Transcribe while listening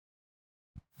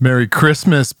Merry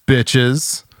Christmas,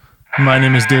 bitches. My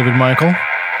name is David Michael.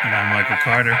 And I'm Michael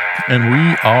Carter. And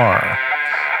we are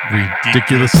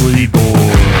Ridiculously Bored.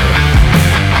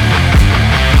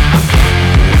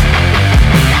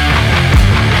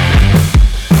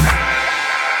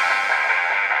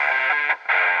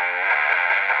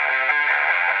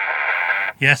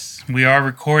 Yes, we are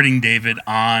recording, David,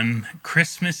 on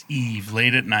Christmas Eve,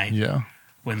 late at night. Yeah.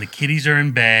 When the kiddies are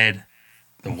in bed,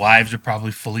 the wives are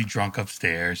probably fully drunk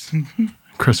upstairs.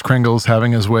 Kris Kringle's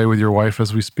having his way with your wife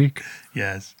as we speak.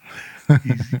 Yes.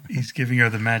 He's giving her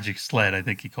the magic sled, I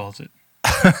think he calls it.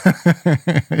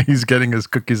 He's getting his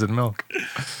cookies and milk.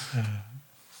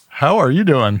 How are you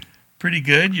doing? Pretty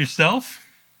good. Yourself?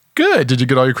 Good. Did you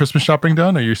get all your Christmas shopping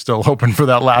done? Or are you still hoping for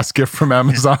that last gift from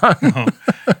Amazon?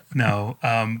 No.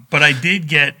 But I did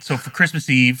get, so for Christmas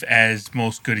Eve, as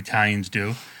most good Italians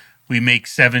do, we make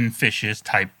 7 fishes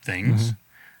type things.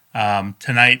 Mm-hmm.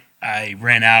 Tonight, I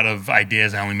ran out of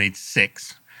ideas. I only made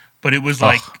 6. But it was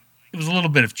like, it was a little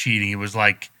bit of cheating. It was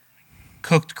like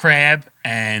cooked crab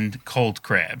and cold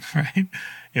crab, right?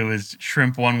 It was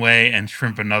shrimp one way and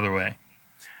shrimp another way.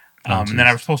 And then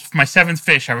I was supposed, for my 7th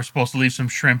fish, I was supposed to leave some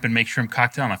shrimp and make shrimp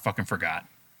cocktail, and I fucking forgot.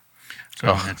 So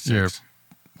that's your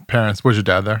parents, was your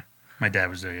dad there? My dad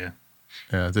was there, yeah.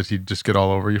 Yeah, did he just get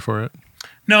all over you for it?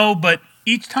 No, but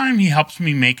each time he helps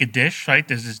me make a dish, right?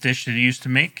 There's this dish that he used to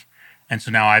make, and so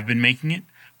now I've been making it.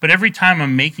 But every time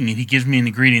I'm making it, he gives me an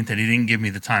ingredient that he didn't give me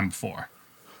the time before.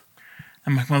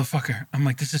 I'm like, motherfucker. I'm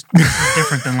like, this is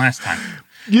different than last time.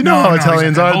 You know how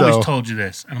Italians are, though. I've always told you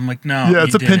this. And I'm like, no, yeah,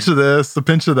 it's a pinch of this, a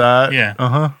pinch of that.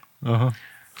 Yeah.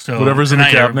 So whatever's in the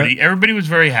cabinet. Everybody was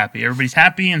very happy. Everybody's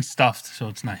happy and stuffed, so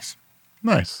it's nice.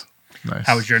 Nice.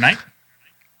 How was your night?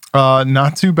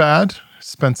 Not too bad.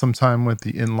 Spent some time with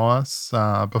the in-laws.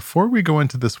 Before we go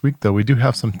into this week, though, we do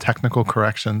have some technical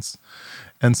corrections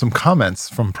and some comments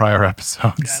from prior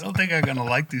episodes. Yeah, I don't think I'm going to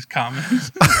like these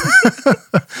comments.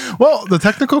 Well, the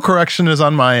technical correction is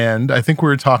on my end. I think we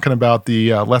were talking about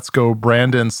the Let's Go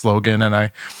Brandon slogan,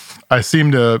 and I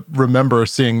seem to remember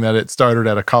seeing that it started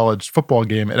at a college football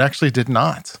game. It actually did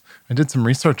not. I did some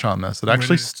research on this. It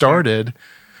actually started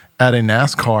at a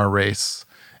NASCAR race,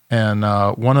 and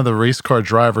one of the race car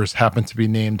drivers happened to be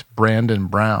named Brandon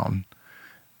Brown.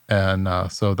 And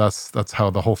so that's how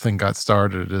the whole thing got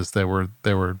started. Is they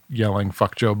were yelling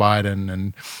 "fuck Joe Biden,"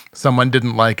 and someone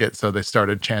didn't like it, so they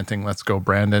started chanting "Let's go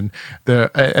Brandon."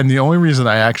 And the only reason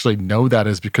I actually know that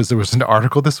is because there was an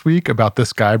article this week about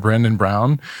this guy Brandon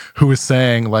Brown who was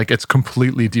saying like it's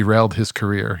completely derailed his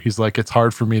career. He's like, it's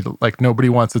hard for me to, like, nobody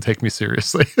wants to take me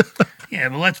seriously. Yeah,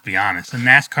 but let's be honest. A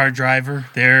NASCAR driver,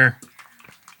 they're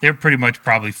pretty much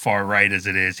probably far right as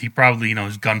it is. He probably,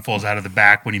 his gun falls out of the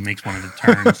back when he makes one of the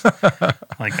turns.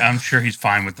 Like, I'm sure he's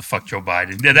fine with the fuck Joe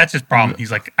Biden. Yeah, that's his problem.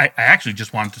 He's like, I actually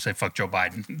just wanted to say fuck Joe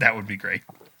Biden. That would be great.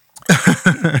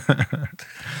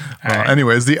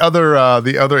 Anyways, the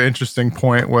other interesting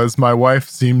point was my wife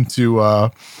seemed to,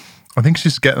 I think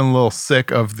she's getting a little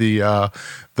sick of the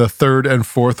third and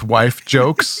fourth wife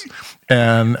jokes.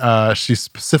 And she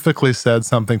specifically said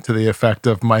something to the effect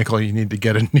of, Michael, you need to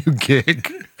get a new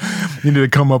gig. You need to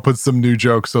come up with some new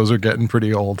jokes. Those are getting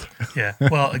pretty old. Yeah.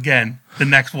 Well, again, the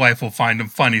next wife will find them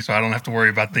funny, so I don't have to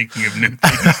worry about thinking of new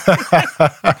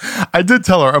things. I did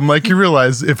tell her, I'm like, you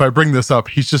realize if I bring this up,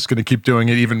 he's just going to keep doing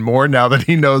it even more now that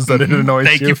he knows that it annoys you.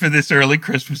 Thank you for this early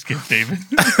Christmas gift, David.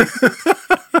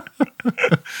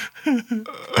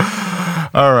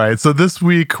 All right. So this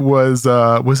week was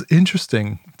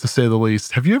interesting, to say the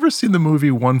least. Have you ever seen the movie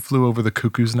One Flew Over the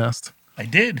Cuckoo's Nest? I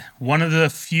did. One of the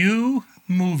few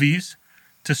movies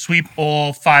to sweep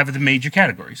all 5 of the major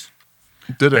categories.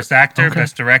 Did it? Best actor, Okay.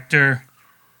 best director,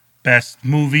 best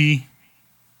movie,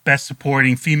 best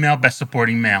supporting female, best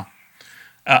supporting male.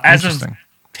 As of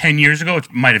 10 years ago, it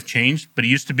might have changed, but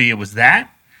it was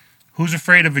that, Who's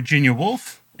Afraid of Virginia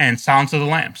Woolf, and Silence of the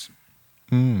Lambs.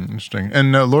 Interesting.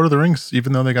 And Lord of the Rings,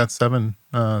 even though they got 7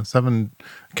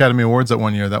 Academy Awards that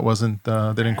one year, that wasn't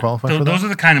they didn't qualify for that? Those are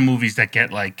the kind of movies that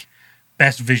get like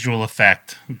best visual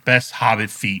effect, best Hobbit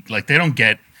feat. Like they don't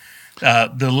get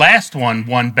the last one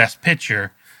won best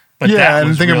picture, but and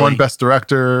I think it won best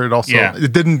director. It also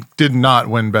it did not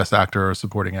win best actor or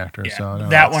supporting actor. Yeah. So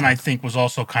that one I think was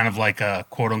also kind of like a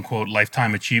quote unquote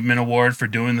lifetime achievement award for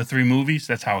doing the 3 movies.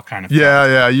 That's how it kind of felt.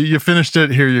 Yeah. You finished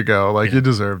it. Here you go. Like you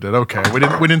deserved it. Okay, we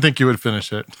didn't think you would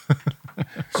finish it.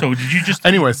 So did you just?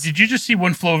 Anyways, did you just see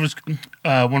One Flew Over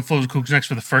the Cuckoo's Nest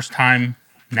for the first time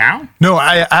now? No,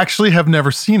 I actually have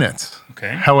never seen it.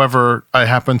 Okay. However, I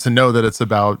happen to know that it's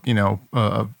about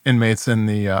inmates in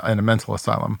a mental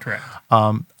asylum. Correct.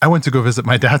 I went to go visit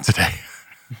my dad today.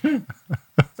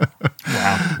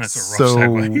 Wow, that's a rough So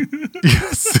segue.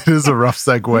 yes, it is a rough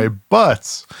segue,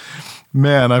 but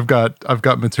man, I've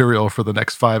got material for the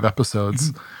next 5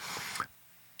 episodes.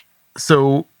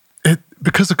 So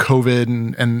because of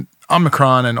COVID and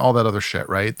Omicron and all that other shit,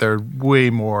 right? They're way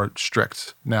more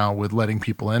strict now with letting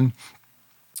people in.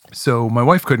 So my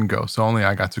wife couldn't go, so only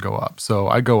I got to go up. So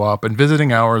I go up, and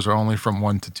visiting hours are only from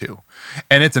 1 to 2.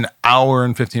 And it's an hour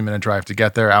and 15-minute drive to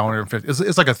get there. Hour and 50.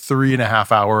 It's like a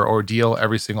 3.5-hour ordeal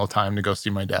every single time to go see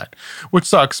my dad, which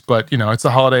sucks. But, it's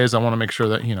the holidays. I want to make sure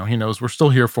that, he knows we're still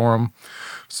here for him.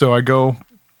 So I go,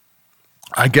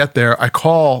 I get there, I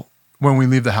call when we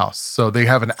leave the house. So they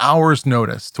have an hour's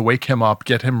notice to wake him up,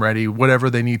 get him ready, whatever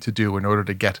they need to do in order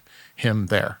to get him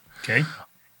there. Okay.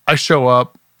 I show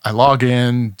up, I log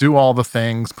in, do all the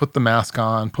things, put the mask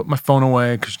on, put my phone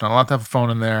away because you're not allowed to have a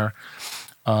phone in there.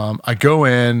 I go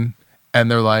in and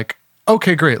they're like,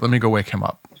 okay, great. Let me go wake him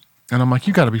up. And I'm like,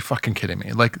 you got to be fucking kidding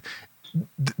me. Like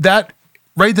that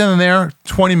right then and there,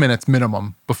 20 minutes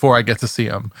minimum before I get to see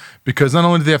him. Because not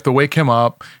only do they have to wake him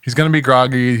up, he's going to be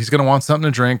groggy. He's going to want something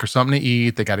to drink or something to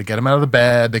eat. They got to get him out of the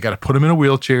bed. They got to put him in a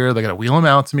wheelchair. They got to wheel him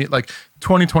out to me. Like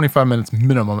 20, 25 minutes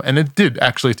minimum. And it did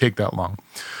actually take that long.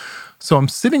 So I'm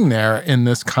sitting there in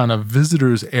this kind of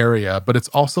visitors area, but it's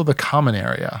also the common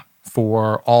area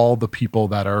for all the people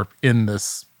that are in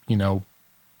this,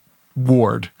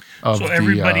 ward of So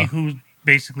everybody who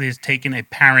basically has taken a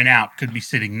parent out could be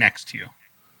sitting next to you.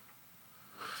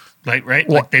 Like, right?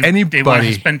 Well, Like they want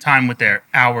to spend time with their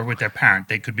parent.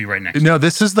 They could be right next to you. No,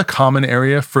 this is the common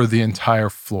area for the entire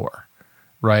floor,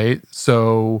 right?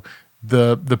 So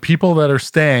the people that are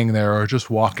staying there are just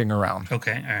walking around.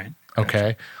 Okay, all right.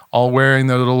 Okay. All wearing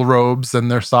their little robes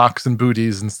and their socks and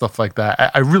booties and stuff like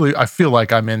that. I feel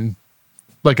like I'm in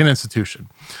like an institution.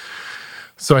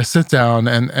 So I sit down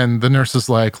and the nurse is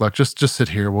like, look, just sit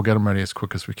here. We'll get them ready as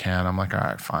quick as we can. I'm like, all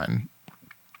right, fine.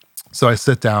 So I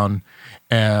sit down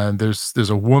and there's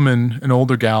a woman, an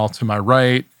older gal to my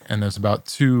right, and there's about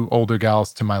 2 older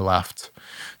gals to my left.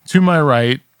 To my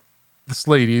right, this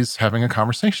lady's having a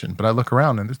conversation, but I look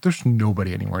around and there's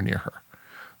nobody anywhere near her.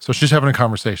 So she's having a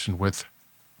conversation with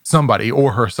somebody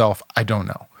or herself. I don't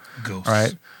know. Ghosts. All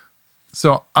right.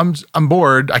 So I'm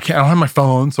bored. I don't have my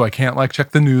phone, so I can't like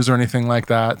check the news or anything like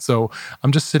that. So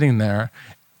I'm just sitting there,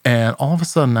 and all of a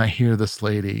sudden I hear this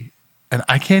lady, and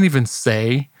I can't even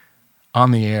say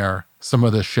on the air some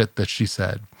of the shit that she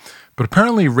said. But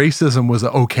apparently racism was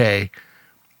okay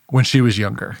when she was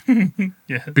younger.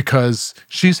 Yeah. Because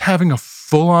she's having a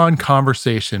full-on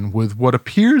conversation with what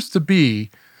appears to be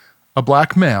a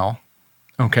black male,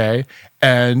 okay?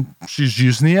 And she's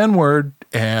using the N-word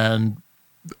and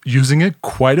using it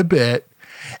quite a bit.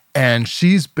 And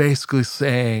she's basically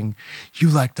saying, you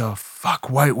like to fuck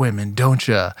white women, don't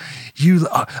you?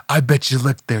 I bet you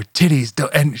lick their titties.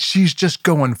 And she's just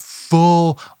going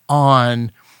full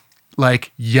on,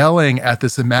 like yelling at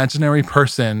this imaginary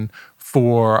person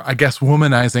for, I guess,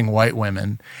 womanizing white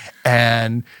women.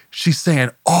 And she's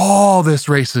saying all this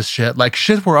racist shit, like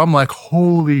shit where I'm like,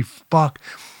 holy fuck.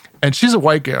 And she's a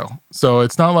white girl. So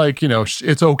it's not like,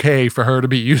 it's okay for her to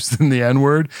be used in the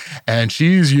N-word. And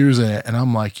she's using it. And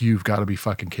I'm like, you've got to be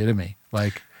fucking kidding me.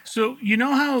 Like, so you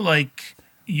know how like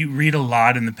you read a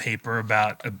lot in the paper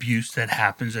about abuse that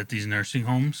happens at these nursing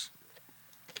homes?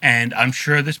 And I'm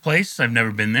sure this place, I've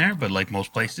never been there, but like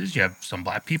most places, you have some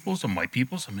black people, some white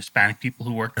people, some Hispanic people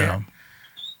who work there.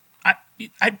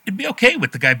 I'd be okay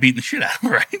with the guy beating the shit out of her,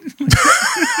 right?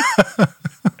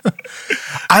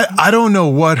 I don't know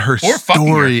what her Or fucking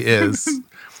story her. is.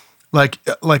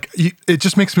 It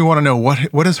just makes me want to know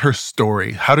what is her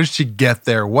story? How did she get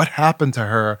there? What happened to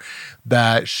her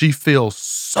that she feels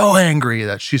so angry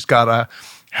that she's got to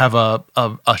have a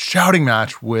shouting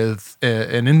match with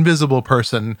an invisible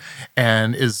person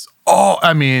and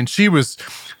she was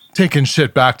taking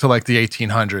shit back to like the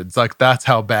 1800s. Like that's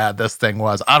how bad this thing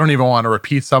was. I don't even want to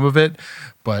repeat some of it,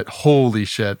 but holy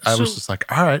shit. I was just like,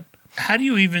 all right. How do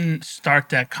you even start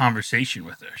that conversation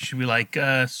with her? She'd be like,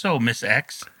 so Miss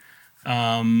X,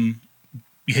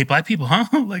 you hate black people, huh?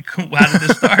 Like, how did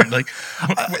this start? Like,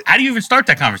 how do you even start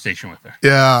that conversation with her?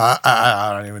 Yeah,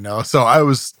 I don't even know. So I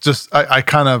was just, I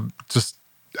kind of just,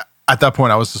 at that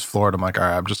point, I was just floored. I'm like, all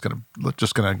right, I'm just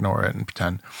gonna ignore it and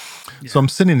pretend. Yeah. So I'm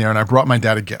sitting there, and I brought my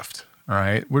dad a gift. All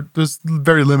right, there's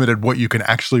very limited what you can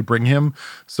actually bring him.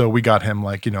 So we got him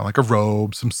like a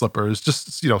robe, some slippers,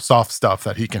 just soft stuff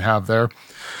that he can have there.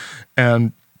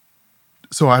 And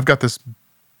so I've got this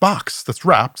box that's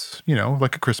wrapped,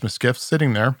 like a Christmas gift,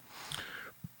 sitting there.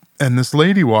 And this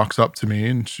lady walks up to me,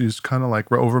 and she's kind of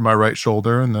like over my right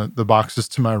shoulder, and the box is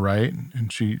to my right.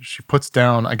 And she puts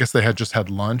down, I guess they had just had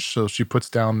lunch, so she puts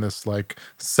down this like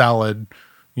salad,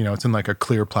 it's in like a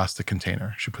clear plastic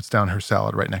container. She puts down her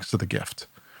salad right next to the gift.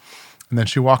 And then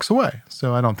she walks away.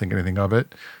 So I don't think anything of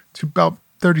it. To about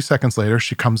 30 seconds later,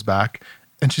 she comes back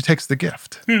and she takes the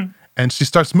gift. And she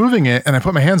starts moving it, and I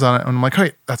put my hands on it, and I'm like,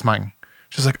 "Wait, that's mine."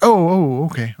 She's like, oh,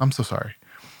 okay. I'm so sorry.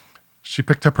 She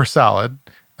picked up her salad,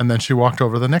 and then she walked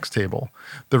over to the next table.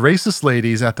 The racist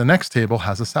lady's at the next table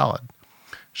has a salad.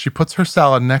 She puts her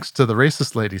salad next to the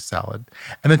racist lady's salad,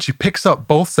 and then she picks up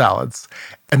both salads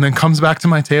and then comes back to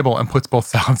my table and puts both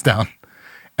salads down.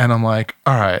 And I'm like,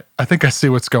 all right, I think I see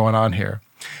what's going on here.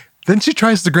 Then she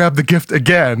tries to grab the gift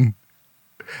again.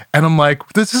 And I'm like,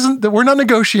 we're not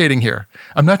negotiating here.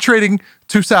 I'm not trading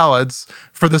 2 salads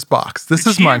for this box. This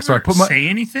is mine. So I put say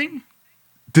anything?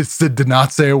 Did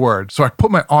not say a word. So I put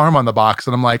my arm on the box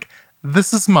and I'm like,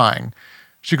 this is mine.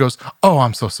 She goes, oh,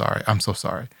 I'm so sorry. I'm so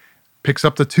sorry. Picks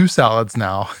up the 2 salads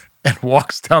now and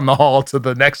walks down the hall to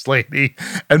the next lady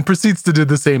and proceeds to do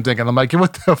the same thing. And I'm like,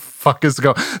 what the fuck is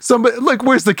going on? Somebody, like,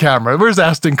 where's the camera? Where's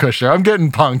Ashton Kutcher? I'm getting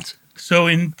punked. So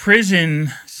in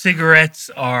prison,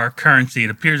 cigarettes are currency. It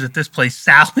appears at this place,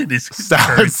 salads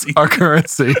currency. Are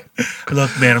currency. Look,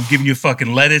 man, I'm giving you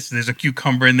fucking lettuce. There's a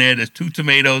cucumber in there. There's 2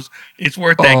 tomatoes. It's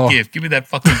worth that gift. Give me that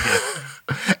fucking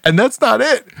gift. And that's not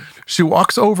it. She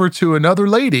walks over to another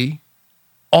lady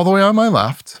all the way on my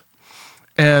left.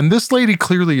 And this lady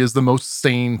clearly is the most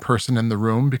sane person in the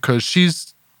room because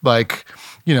she's like,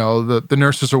 the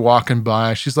nurses are walking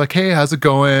by. She's like, hey, how's it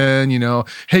going?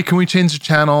 Hey, can we change the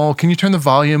channel? Can you turn the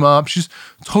volume up? She's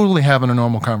totally having a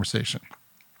normal conversation,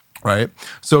 right?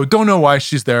 So don't know why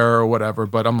she's there or whatever,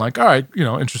 but I'm like, all right,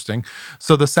 interesting.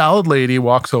 So the salad lady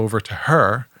walks over to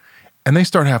her and they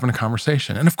start having a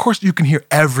conversation. And of course, you can hear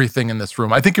everything in this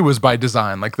room. I think it was by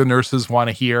design. Like the nurses want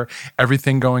to hear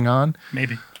everything going on.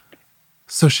 Maybe.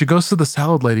 So she goes to the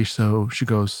salad lady. So she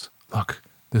goes, look,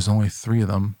 there's only 3 of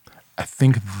them. I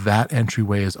think that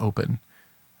entryway is open.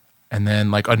 And then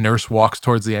like a nurse walks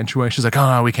towards the entryway. She's like, oh,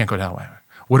 no, we can't go that way.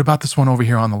 What about this one over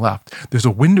here on the left? There's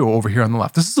a window over here on the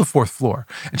left. This is the 4th floor.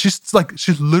 And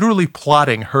she's literally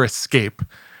plotting her escape,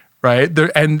 right?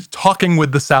 And talking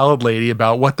with the salad lady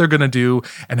about what they're going to do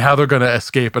and how they're going to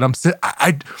escape. And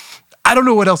I don't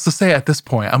know what else to say at this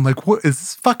point. I'm like, what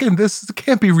is this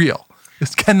can't be real.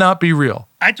 This cannot be real.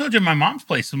 I told you at my mom's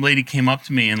place, some lady came up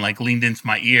to me and like leaned into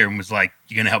my ear and was like,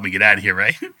 "You're gonna help me get out of here,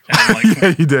 right?" And I'm like,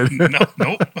 yeah, you did.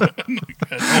 Nope.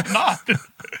 I'm not.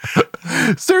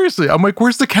 Seriously, I'm like,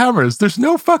 where's the cameras? There's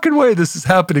no fucking way this is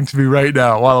happening to me right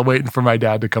now while I'm waiting for my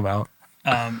dad to come out.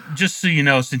 Just so you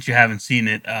know, since you haven't seen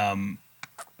it, One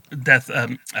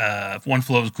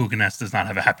Flew Over the Cuckoo's Nest does not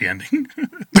have a happy ending.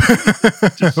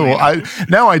 So well,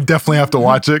 I definitely have to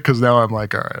watch it because now I'm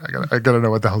like, all right, I gotta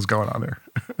know what the hell's going on here.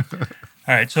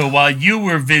 All right, so while you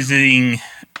were visiting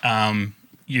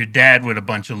your dad with a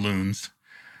bunch of loons,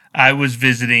 I was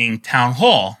visiting Town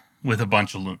Hall with a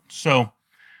bunch of loons. So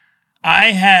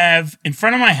I have, in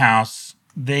front of my house,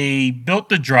 they built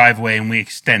the driveway and we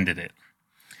extended it.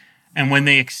 And when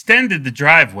they extended the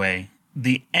driveway,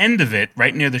 the end of it,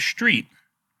 right near the street,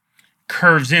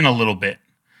 curves in a little bit.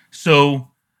 So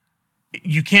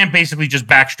you can't basically just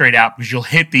back straight out because you'll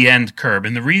hit the end curb.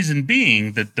 And the reason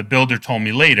being that the builder told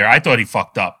me later, I thought he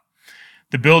fucked up.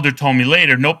 The builder told me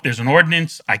later, nope, there's an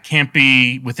ordinance. I can't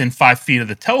be within 5 feet of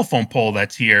the telephone pole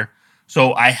that's here.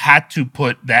 So I had to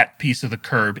put that piece of the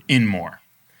curb in more.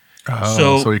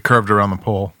 Oh, so he curved around the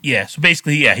pole. Yeah. So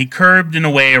basically, yeah, he curved in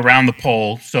a way around the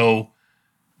pole. So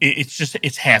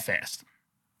it's half-assed.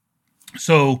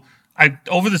 So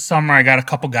over the summer, I got a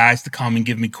couple guys to come and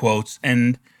give me quotes,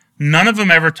 and none of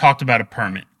them ever talked about a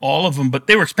permit. All of them, but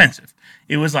they were expensive.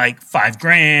 It was like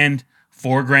 $5,000,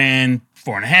 $4,000,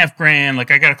 $4,500. Like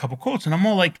I got a couple quotes, and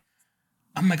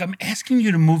I'm asking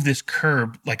you to move this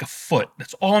curb like a foot.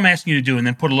 That's all I'm asking you to do, and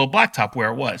then put a little blacktop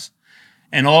where it was.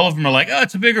 And all of them are like, oh,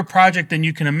 it's a bigger project than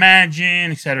you can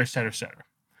imagine, et cetera, et cetera, et cetera.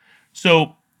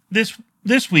 So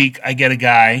this week, I get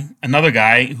another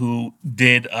guy who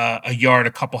did a yard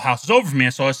a couple houses over from me.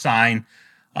 I saw a sign,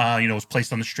 was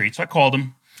placed on the street. So I called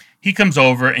him. He comes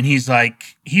over and he's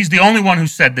like, he's the only one who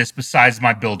said this besides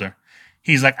my builder.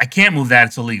 He's like, I can't move that.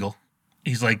 It's illegal.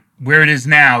 He's like, where it is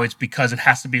now, it's because it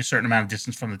has to be a certain amount of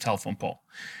distance from the telephone pole.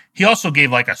 He also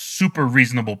gave like a super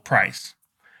reasonable price.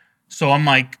 So I'm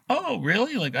like, oh,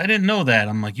 really? Like, I didn't know that.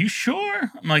 I'm like, you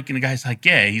sure? I'm like, and the guy's like,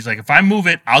 yeah. He's like, if I move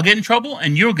it, I'll get in trouble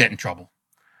and you'll get in trouble.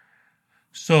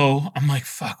 So I'm like,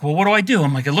 fuck, well, what do I do?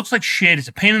 I'm like, it looks like shit. It's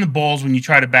a pain in the balls when you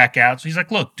try to back out. So he's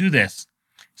like, look, do this.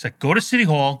 He's like, go to City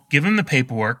Hall, give him the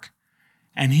paperwork,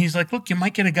 And he's like, look, you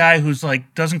might get a guy who's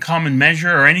like doesn't come and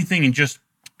measure or anything and just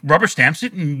rubber stamps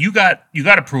it, and you got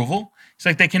approval. He's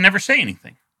like, they can never say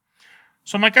anything.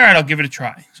 So I'm like, all right, I'll give it a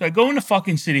try. So I go into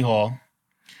fucking City Hall,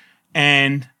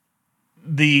 and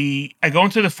I go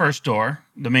into the first door,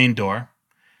 the main door,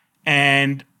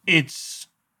 and it's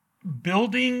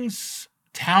buildings,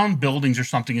 town buildings or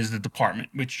something is the department,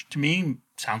 which to me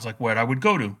sounds like what I would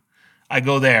go to. I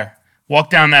go there, walk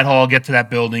down that hall, get to that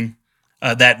building,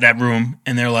 that room,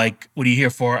 and they're like, what are you here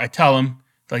for? I tell them,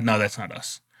 they're like, no, that's not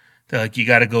us. They're like, you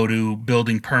got to go to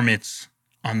building permits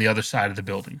on the other side of the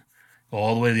building. Go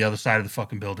all the way to the other side of the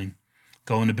fucking building.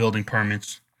 Go into building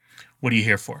permits. What are you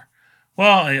here for?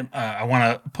 Well, I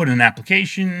want to put in an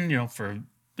application, for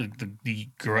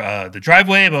the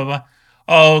driveway, blah, blah.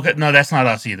 Oh, okay. No, that's not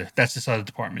us either. That's this other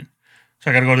department.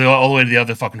 So I got to go all the way to the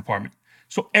other fucking department.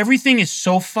 So everything is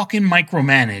so fucking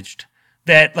micromanaged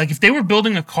that, like, if they were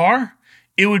building a car,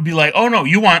 it would be like, oh no,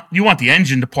 you want the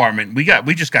engine department.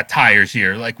 We just got tires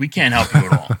here. Like, we can't help you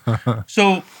at all.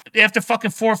 So after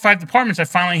fucking 4 or 5 departments, I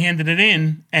finally handed it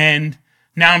in, and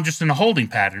now I'm just in a holding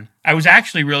pattern. I was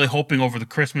actually really hoping over the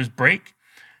Christmas break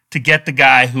to get the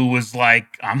guy who was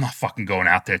like, I'm not fucking going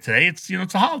out there today. It's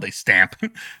a holiday stamp.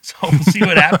 So we'll see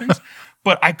what happens.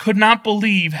 But I could not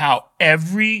believe how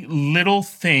every little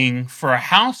thing for a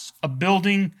house, a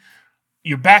building,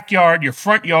 your backyard, your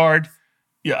front yard,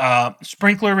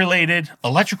 sprinkler related,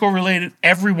 electrical related,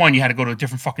 every one, you had to go to a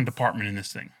different fucking department in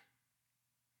this thing.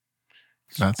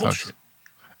 That sucks.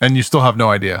 And you still have no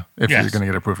idea if you're going to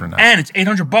get approved or not. And it's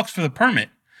 $800 for the permit.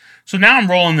 So now I'm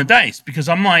rolling the dice because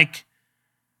I'm like,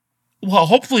 well,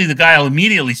 hopefully the guy will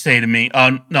immediately say to me,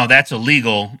 no, that's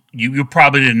illegal. You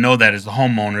probably didn't know that as the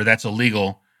homeowner. That's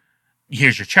illegal.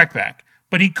 Here's your check back.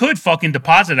 But he could fucking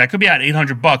deposit. I could be out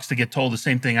 $800 to get told the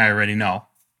same thing I already know.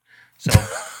 So,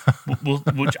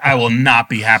 which I will not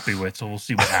be happy with. So we'll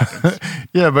see what happens.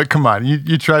 Yeah, but come on,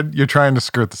 you're trying to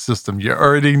skirt the system. You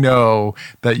already know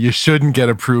that you shouldn't get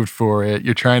approved for it.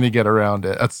 You're trying to get around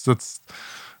it. That's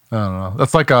I don't know.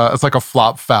 That's like a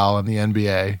flop foul in the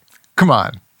NBA. Come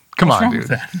on, dude.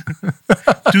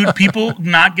 Dude, people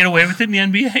not get away with it in the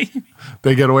NBA.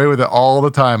 They get away with it all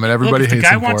the time, and everybody hates them for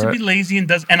it. The guy wants to be lazy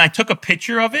and I took a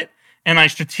picture of it, and I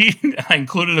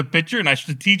included a picture, and I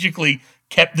strategically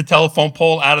kept the telephone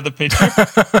pole out of the picture.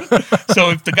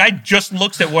 So if the guy just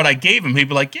looks at what I gave him, he'd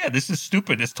be like, yeah, this is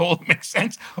stupid. This totally makes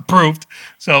sense. Approved.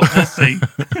 So we'll see.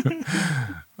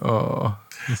 Oh,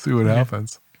 we'll see what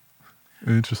happens.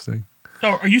 Interesting. So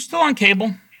are you still on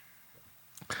cable?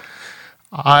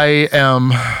 I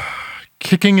am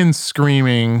kicking and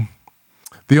screaming.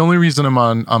 The only reason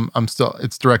I'm still,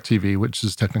 it's DirecTV, which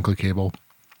is technically cable.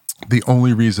 The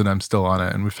only reason I'm still on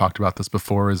it, and we've talked about this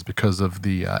before, is because of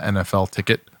the NFL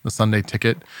ticket, the Sunday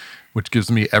ticket, which gives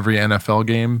me every NFL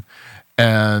game.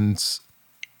 And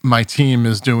my team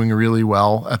is doing really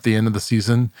well at the end of the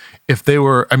season. They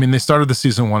started the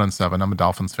season 1-7. I'm a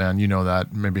Dolphins fan. You know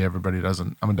that. Maybe everybody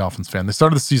doesn't. I'm a Dolphins fan. They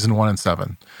started the season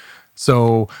 1-7.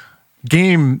 So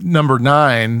game number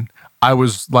 9, I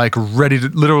was like ready to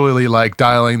literally like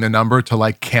dialing the number to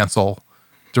like cancel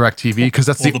DirecTV because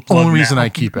that's the only reason I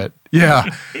keep it. Yeah.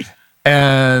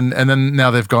 And then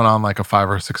now they've gone on like a 5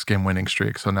 or 6 game winning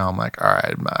streak. So now I'm like, all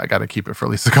right, I got to keep it for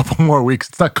at least a couple more weeks.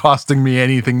 It's not costing me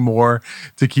anything more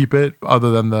to keep it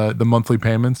other than the monthly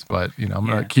payments. But, I'm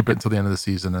going to keep it until the end of the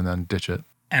season and then ditch it.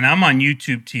 And I'm on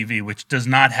YouTube TV, which does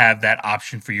not have that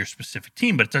option for your specific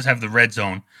team, but it does have the red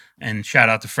zone. And shout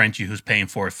out to Frenchie, who's paying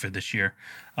for it for this year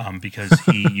because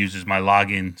he uses my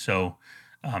login. So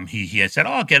he had said,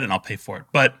 I'll get it and I'll pay for it.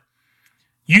 But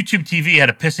YouTube TV had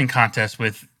a pissing contest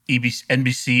with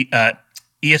NBC,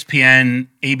 ESPN,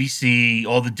 ABC,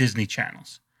 all the Disney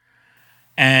channels.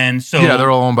 And so yeah, they're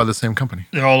all owned by the same company.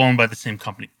 They're all owned by the same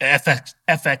company.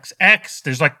 FXX,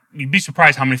 there's like, you'd be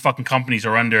surprised how many fucking companies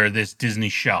are under this Disney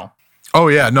shell. Oh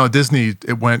yeah, no, Disney,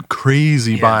 it went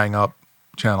crazy buying up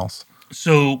channels.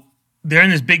 So they're in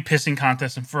this big pissing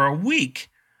contest, and for a week,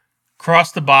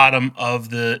 across the bottom of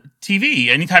the TV,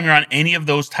 anytime you're on any of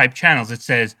those type channels, it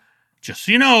says, just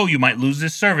so you know, you might lose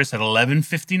this service at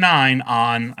 11:59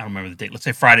 on, I don't remember the date, let's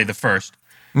say Friday the 1st.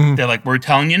 Mm-hmm. They're like, we're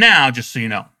telling you now, just so you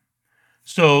know.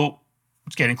 So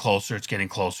it's getting closer, it's getting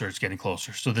closer, it's getting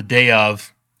closer. So the day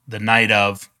of, the night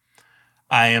of,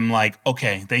 I am like,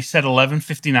 okay, they said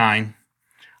 11:59.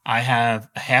 I have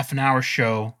a half an hour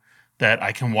show that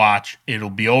I can watch. It'll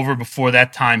be over before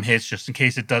that time hits, just in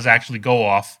case it does actually go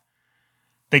off.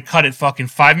 They cut it fucking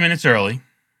 5 minutes early,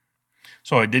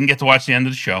 so I didn't get to watch the end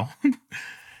of the show.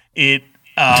 They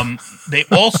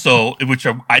also, which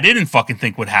I didn't fucking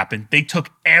think would happen, they took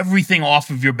everything off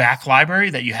of your back library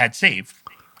that you had saved.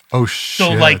 Oh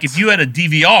So shit! like if you had a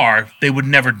DVR, they would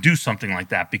never do something like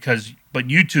that but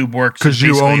YouTube works because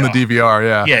you own the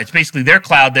DVR, Yeah, it's basically their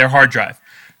cloud, their hard drive.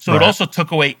 So Right. it also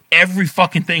took away every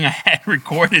fucking thing I had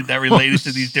recorded that related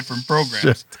to these different programs.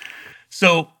 Shit.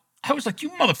 So I was like, you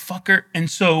motherfucker. And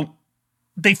so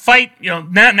they fight,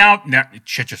 now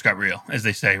shit just got real, as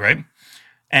they say, right?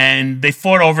 And they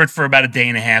fought over it for about a day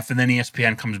and a half, and then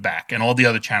ESPN comes back, and all the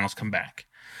other channels come back.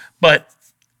 But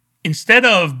instead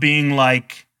of being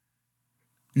like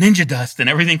Ninja Dust and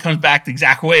everything comes back the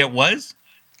exact way it was,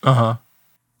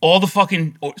 all the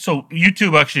fucking... So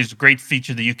YouTube actually is a great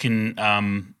feature that you can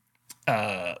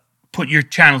put your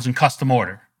channels in custom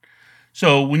order.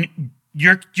 So when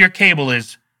your cable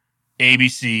is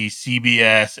ABC,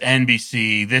 CBS,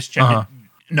 NBC, this channel...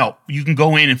 No, you can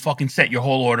go in and fucking set your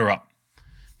whole order up.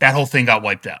 That whole thing got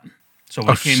wiped out. So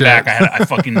when it came back,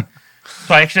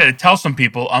 so I actually had to tell some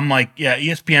people, I'm like, yeah,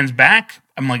 ESPN's back.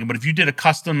 I'm like, but if you did a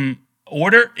custom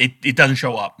order, it doesn't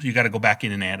show up. So you got to go back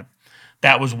in and add them.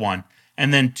 That was one.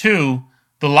 And then two,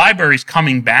 the library's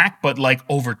coming back, but like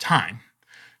over time.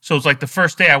 So it's like the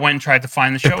first day I went and tried to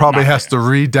find the show. It probably has to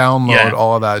re-download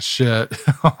all of that shit.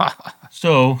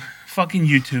 So fucking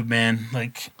YouTube, man.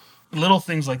 Like little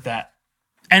things like that.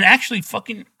 And actually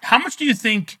fucking, how much do you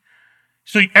think...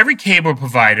 So every cable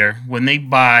provider, when they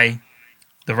buy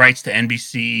the rights to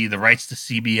NBC, the rights to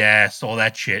CBS, all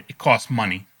that shit, it costs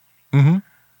money. Mm-hmm.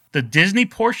 The Disney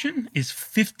portion is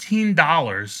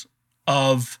 $15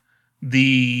 of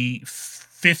the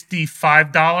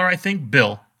 $55, I think,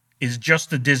 bill is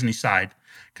just the Disney side.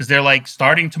 Because they're like,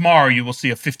 starting tomorrow, you will see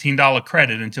a $15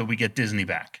 credit until we get Disney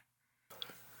back.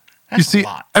 That's you see, a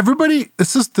lot. everybody,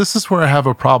 this is where I have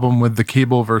a problem with the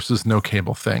cable versus no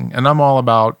cable thing. And I'm all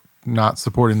about not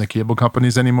supporting the cable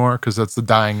companies anymore because that's the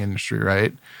dying industry,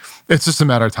 right? It's just a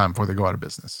matter of time before they go out of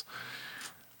business.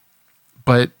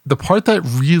 But the part that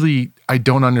really I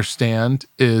don't understand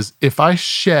is if I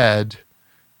shed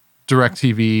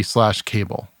DirecTV /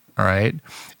 cable, all right,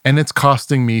 and it's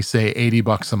costing me, say,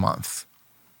 $80 a month,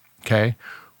 okay,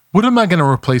 what am I going to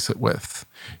replace it with?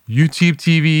 YouTube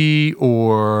TV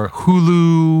or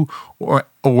Hulu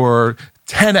or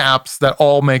 10 apps that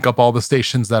all make up all the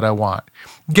stations that I want.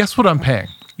 Guess what I'm paying?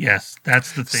 Yes,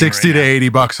 that's the thing. 60 to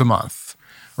 $80 a month,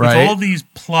 right? With all these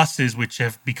pluses, which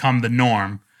have become the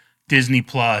norm, Disney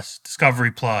Plus,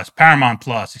 Discovery Plus, Paramount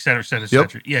Plus, et cetera, et cetera, et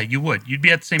cetera. Yeah, you would. You'd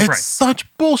be at the same price. It's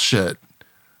such bullshit.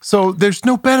 So there's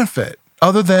no benefit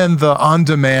other than the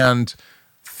on-demand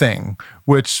thing,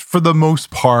 which for the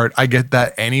most part, I get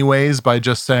that anyways by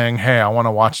just saying, hey, I want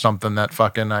to watch something that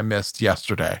fucking I missed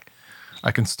yesterday.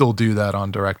 I can still do that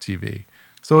on DirecTV.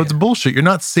 So it's bullshit. You're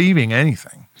not saving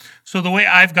anything. So the way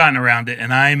I've gotten around it,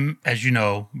 and I'm, as you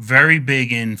know, very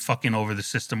big in fucking over the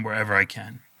system wherever I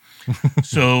can.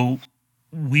 So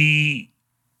a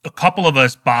couple of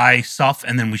us buy stuff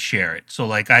and then we share it. So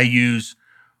like I use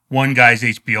one guy's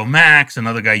HBO Max,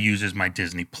 another guy uses my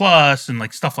Disney Plus and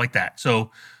like stuff like that.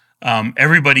 So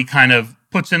everybody kind of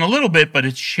puts in a little bit, but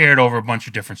it's shared over a bunch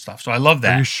of different stuff. So I love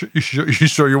that. You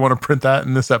sure you want to print that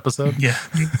in this episode? Yeah.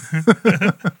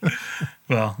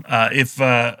 Well, if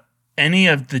any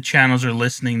of the channels are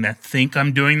listening that think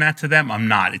I'm doing that to them, I'm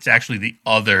not. It's actually the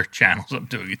other channels I'm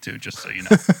doing it to, just so you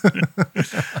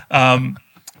know.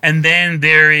 And then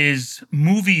there is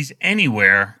Movies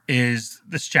Anywhere is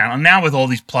this channel. Now with all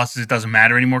these pluses, it doesn't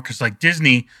matter anymore because like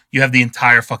Disney, you have the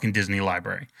entire fucking Disney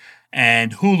library.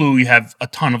 And Hulu, you have a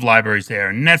ton of libraries there.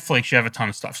 And Netflix, you have a ton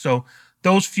of stuff. So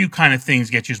those few kind of things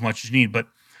get you as much as you need. But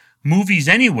Movies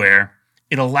Anywhere,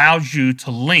 it allows you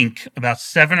to link about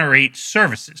 7 or 8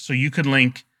 services. So you could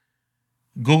link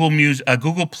Google Music,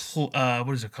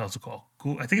 what is it called?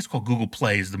 I think it's called Google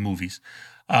Play is the movies.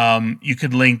 You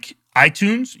could link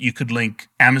iTunes. You could link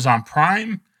Amazon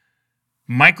Prime,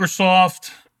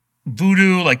 Microsoft,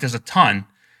 Vudu. Like there's a ton.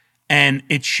 And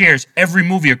it shares every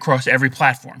movie across every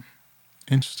platform.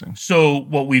 Interesting. So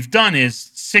what we've done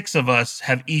is 6 of us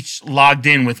have each logged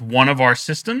in with one of our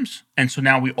systems. And so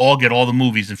now we all get all the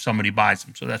movies if somebody buys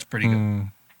them. So that's pretty good.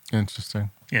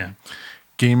 Interesting. Yeah.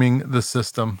 Gaming the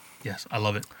system. Yes, I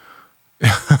love it.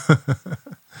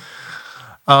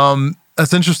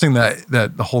 That's interesting that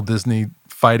the whole Disney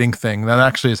fighting thing, that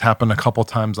actually has happened a couple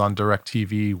times on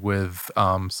DirecTV with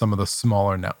some of the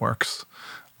smaller networks.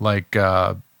 Like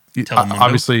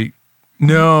obviously...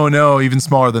 No, even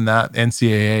smaller than that.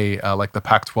 NCAA, like the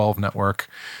Pac-12 network,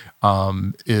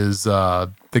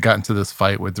 they got into this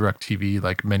fight with DirecTV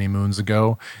like many moons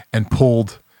ago and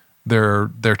pulled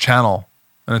their channel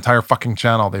An entire fucking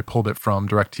channel. They pulled it from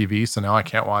DirecTV, so now I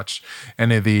can't watch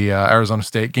any of the Arizona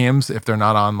State games if they're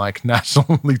not on like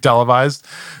nationally televised.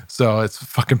 So it's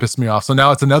fucking pissed me off. So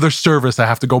now it's another service I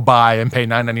have to go buy and pay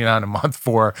 $9.99 a month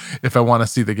for if I want to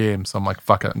see the game. So I'm like,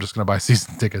 fuck it, I'm just gonna buy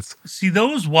season tickets. See,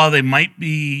 those, while they might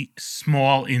be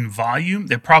small in volume,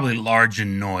 they're probably large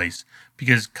in noise,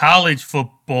 because college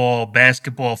football,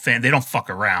 basketball fan, they don't fuck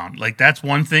around. Like, that's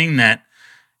one thing that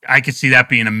I could see that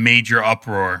being a major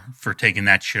uproar for taking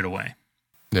that shit away.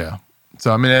 Yeah.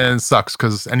 So I mean, it sucks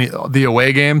because the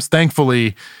away games,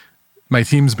 thankfully, my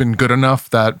team's been good enough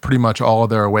that pretty much all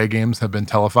of their away games have been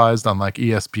televised on like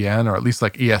ESPN, or at least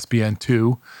like ESPN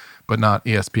 2, but not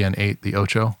ESPN 8, the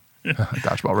Ocho.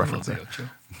 Dodgeball reference there.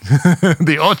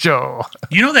 The Ocho.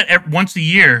 You know that once a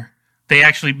year they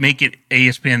actually make it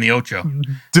ESPN the Ocho,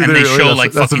 Dude, and they really? show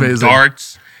like that's fucking amazing.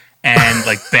 darts and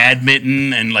like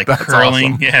badminton and like That's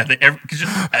curling. awesome. Yeah, because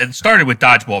it started with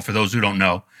dodgeball. For those who don't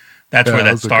know, that's Yeah, where that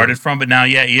those are started good. from. But now,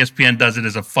 yeah, ESPN does it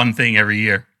as a fun thing every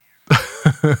year.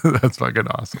 That's fucking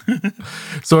awesome.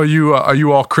 So are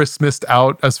you all Christmased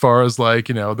out as far as like,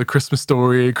 the Christmas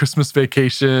Story, Christmas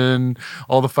Vacation,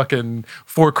 all the fucking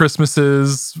Four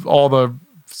Christmases, all the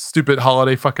stupid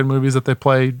holiday fucking movies that they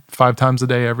play 5 times a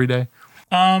day every day?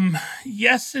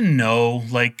 Yes and no.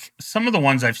 Like, some of the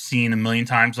ones I've seen a million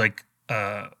times, like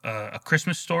A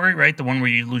Christmas Story, right? The one where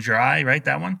you lose your eye, right?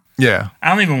 That one. Yeah. I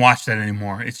don't even watch that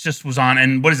anymore. It's just was on,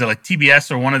 and what is it, like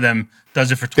TBS or one of them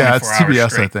does it for 24 Yeah, hours it's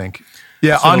TBS, straight. I think.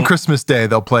 Yeah, So- on Christmas Day,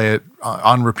 they'll play it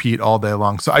on repeat all day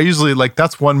long. So I usually, like,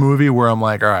 that's one movie where I'm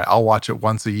like, all right, I'll watch it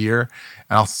once a year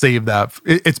and I'll save that.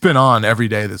 It's been on every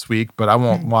day this week, but I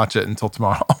won't watch it until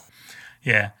tomorrow.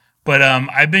 Yeah. But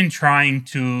I've been trying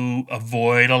to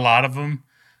avoid a lot of them.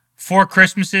 Four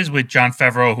Christmases with Jon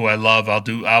Favreau, who I love. I'll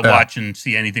watch and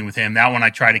see anything with him. That one I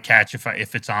try to catch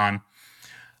if it's on.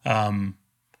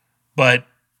 But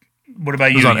what about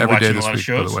It you? was on You every day watching a this lot of week,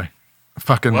 by shows? the way.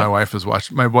 Fucking What?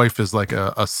 my wife is like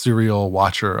a serial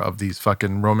watcher of these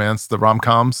fucking the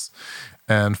rom-coms.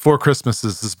 And Four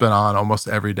Christmases has been on almost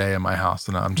every day in my house.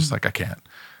 And I'm just like, I can't.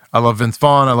 I love Vince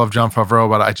Vaughn. I love Jon Favreau,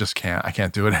 but I just can't. I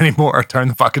can't do it anymore. Turn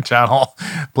the fucking channel.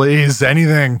 Please,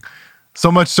 anything. So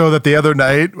much so that the other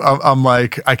night I'm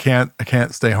like, I can't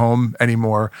stay home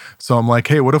anymore. So I'm like,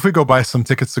 hey, what if we go buy some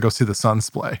tickets to go see the Suns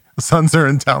play? The Suns are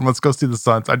in town. Let's go see the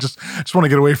Suns. I just want to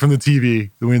get away from the TV.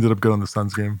 We ended up going to the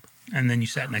Suns game. And then you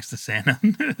sat next to Santa.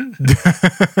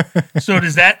 So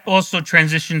does that also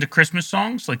transition to Christmas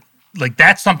songs? Like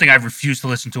that's something I've refused to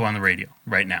listen to on the radio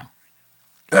right now.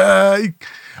 I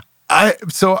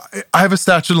have a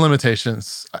statute of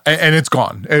limitations, and it's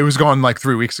gone. It was gone like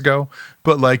 3 weeks ago.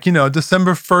 But like,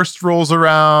 December 1st rolls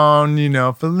around,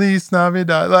 Feliz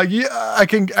Navidad. Like, yeah, I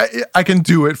can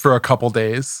do it for a couple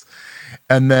days.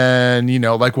 And then,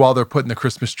 like while they're putting the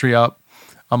Christmas tree up,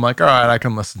 I'm like, all right, I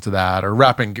can listen to that. Or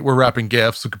we're wrapping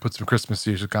gifts. We could put some Christmas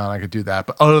music on. I could do that.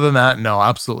 But other than that, no,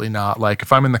 absolutely not. Like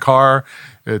if I'm in the car,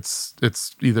 it's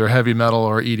either heavy metal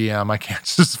or EDM. I can't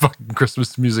just fucking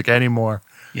Christmas music anymore.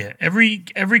 Yeah, every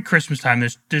Christmas time,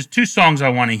 there's 2 songs I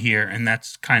want to hear, and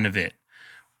that's kind of it.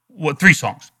 3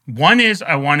 songs. One is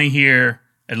I want to hear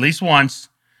at least once,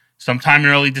 sometime in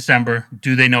early December,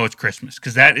 Do They Know It's Christmas?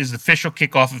 Because that is the official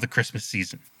kickoff of the Christmas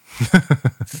season.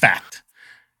 Fact.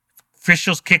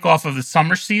 Official kickoff of the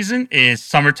summer season is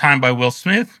Summertime by Will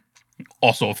Smith.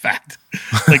 Also a fact.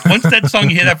 Like once that song,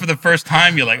 you hear that for the first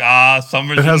time, you're like,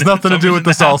 summer's It has nothing to do summer's with in the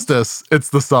house. solstice. It's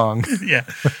the song. Yeah.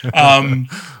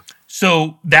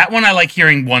 So that one I like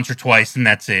hearing once or twice, and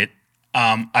that's it.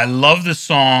 I love the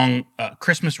song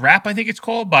Christmas Rap, I think it's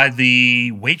called, by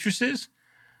the Waitresses.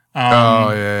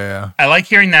 Yeah. I like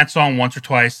hearing that song once or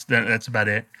twice. That's about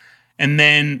it. And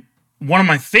then one of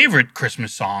my favorite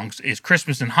Christmas songs is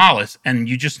Christmas in Hollis, and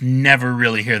you just never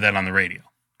really hear that on the radio.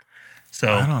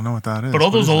 So I don't know what that is. but all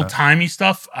What those is old that? timey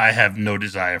stuff, I have no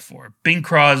desire for. Bing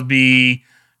Crosby,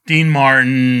 Dean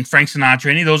Martin, Frank Sinatra,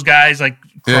 any of those guys like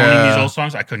cloning these old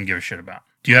songs, I couldn't give a shit about.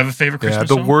 Do you have a favorite Christmas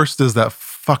the song? worst is that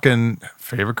fucking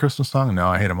favorite Christmas song. No,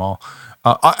 I hate them all.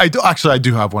 I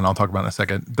do have one I'll talk about in a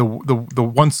second. The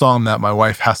one song that my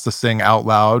wife has to sing out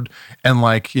loud and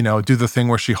like, do the thing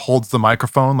where she holds the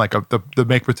microphone, like the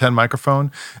make pretend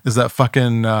microphone, is that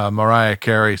fucking Mariah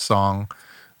Carey song.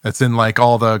 It's in like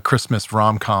all the Christmas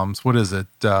rom-coms. What is it?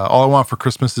 All I Want for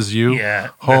Christmas Is You. Yeah,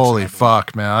 that's Holy another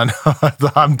fuck, man.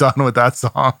 I'm done with that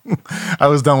song. I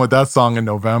was done with that song in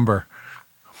November.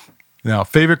 Now,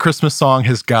 favorite Christmas song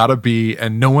has got to be,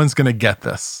 and no one's going to get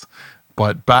this,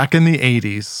 but back in the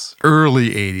 80s,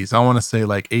 early 80s, I want to say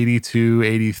like 82,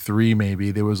 83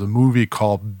 maybe, there was a movie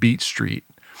called Beat Street.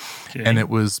 And it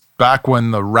was back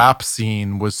when the rap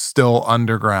scene was still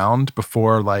underground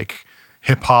before like,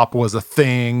 hip hop was a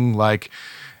thing, like,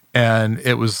 and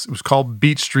it was called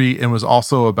Beat Street and was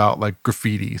also about like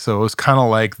graffiti. So it was kind of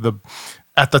like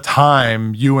at the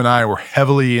time, you and I were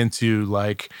heavily into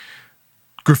like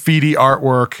graffiti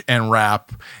artwork and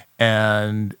rap,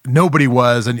 and nobody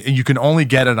was, and you can only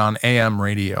get it on AM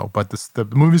radio. But the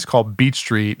movie's called Beat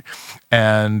Street,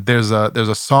 and there's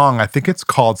a song, I think it's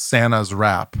called Santa's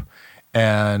Rap,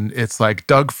 and it's like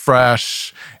Doug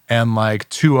Fresh and like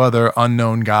two other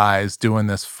unknown guys doing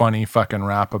this funny fucking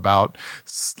rap about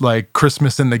like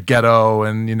Christmas in the ghetto,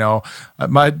 and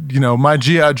my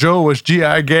G.I. Joe was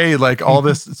G.I. gay, like all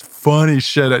this funny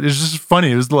shit. It's just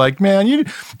funny. It was like, man,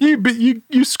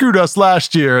 you screwed us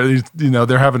last year.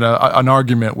 They're having an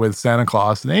argument with Santa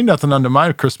Claus, and ain't nothing under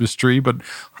my Christmas tree but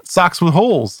socks with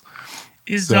holes.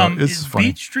 Is funny.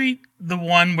 Beat Street the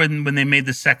one when they made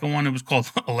the second one? It was called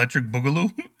Electric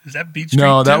Boogaloo. Is that Beat Street?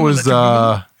 No, that was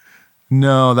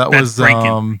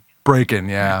Breakin'. Breakin'.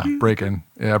 Yeah, Breakin'.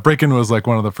 Yeah, Breakin' was like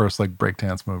one of the first like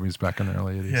breakdance movies back in the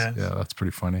early 80s. Yes. Yeah, that's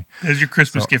pretty funny. There's your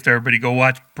Christmas gift, everybody. Go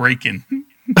watch Breakin'.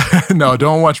 No,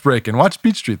 don't watch Breakin'. Watch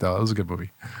Beat Street though. It was a good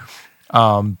movie.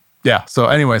 Yeah. So,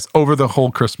 anyways, over the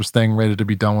whole Christmas thing, ready to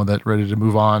be done with it, ready to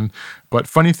move on. But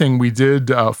funny thing, we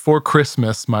did for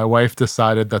Christmas, my wife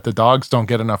decided that the dogs don't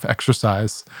get enough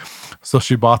exercise, so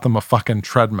she bought them a fucking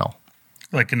treadmill.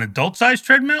 Like an adult-sized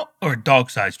treadmill or a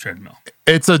dog-sized treadmill?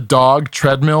 It's a dog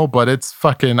treadmill, but it's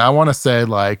fucking, I want to say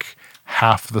like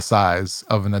half the size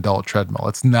of an adult treadmill.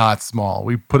 It's not small.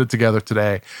 We put it together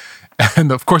today.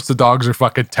 And of course the dogs are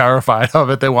fucking terrified of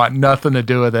it. They want nothing to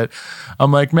do with it.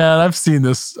 I'm like, man, I've seen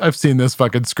this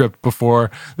fucking script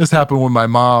before. This happened with my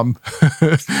mom.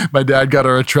 My dad got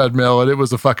her a treadmill and it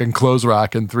was a fucking clothes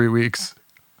rack in 3 weeks.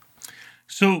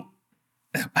 So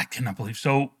I cannot believe.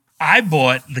 So I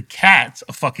bought the cats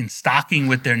a fucking stocking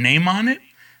with their name on it,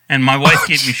 and my wife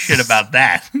gave me shit about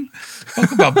that.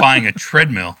 Talk about buying a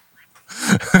treadmill.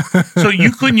 So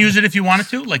you couldn't use it if you wanted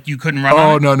to? Like you couldn't run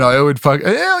on it? Oh, no. It would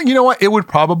you know what? It would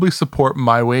probably support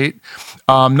my weight.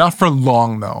 Not for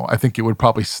long, though. I think it would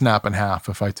probably snap in half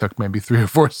if I took maybe 3 or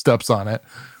 4 steps on it.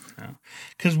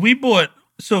 Because we bought,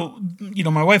 so,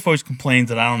 my wife always complains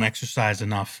that I don't exercise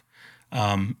enough.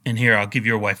 And here, I'll give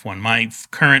your wife one. My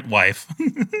current wife.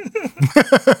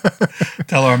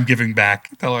 Tell her I'm giving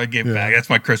back. Tell her I gave back. That's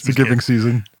my Christmas It's a giving gift.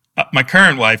 season. My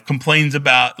current wife complains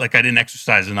about, like, I didn't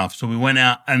exercise enough. So we went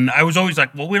out, and I was always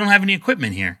like, well, we don't have any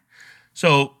equipment here.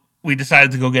 So we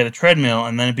decided to go get a treadmill,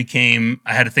 and then it became,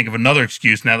 I had to think of another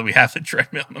excuse now that we have the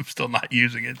treadmill, and I'm still not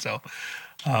using it. So,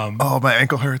 Oh, my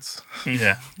ankle hurts.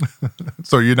 yeah.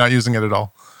 So you're not using it at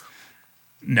all?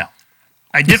 No.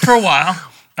 I did for a while.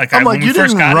 I'm like, you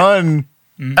didn't run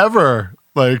Mm-hmm. ever.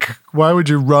 Like, why would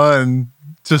you run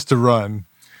just to run?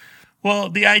 Well,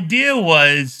 the idea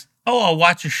was, I'll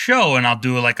watch a show and I'll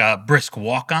do like a brisk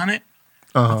walk on it.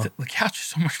 Uh-huh. The couch is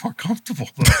so much more comfortable.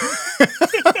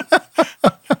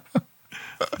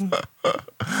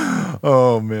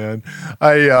 Oh man,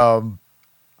 I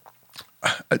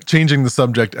changing the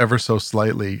subject ever so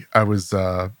slightly. I was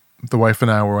the wife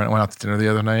and I went out to dinner the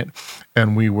other night,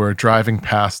 and we were driving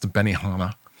past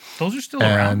Benihana. Those are still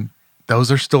And around.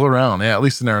 those are still around. Yeah, at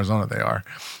least in Arizona they are.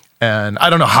 And I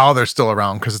don't know how they're still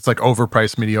around because it's like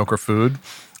overpriced, mediocre food.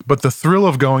 But the thrill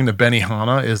of going to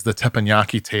Benihana is the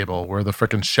teppanyaki table where the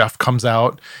freaking chef comes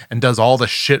out and does all the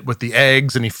shit with the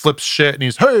eggs, and he flips shit and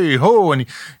he's hey ho, and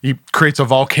he creates a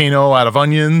volcano out of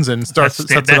onions and sets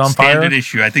it on That's fire. standard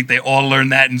issue. I think they all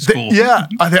learned that in school.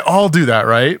 They all do that,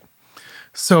 right?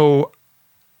 So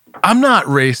I'm not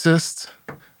racist,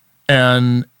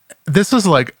 and this is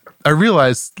like, I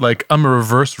realized like I'm a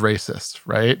reverse racist,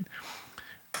 right?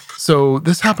 So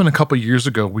this happened a couple years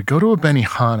ago. We go to a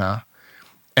Benihana,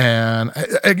 and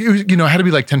it had to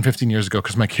be like 10, 15 years ago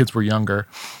because my kids were younger.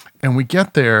 And we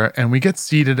get there and we get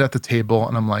seated at the table,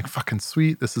 and I'm like, fucking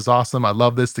sweet. This is awesome. I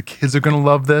love this. The kids are going to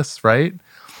love this, right?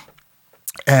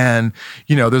 And,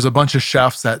 there's a bunch of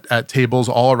chefs at tables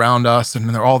all around us, and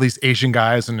they're all these Asian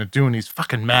guys, and they're doing these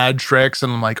fucking mad tricks.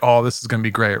 And I'm like, oh, this is going to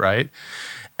be great, right?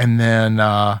 And then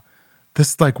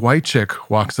this like white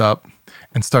chick walks up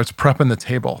and starts prepping the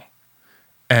table.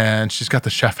 And she's got the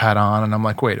chef hat on, and I'm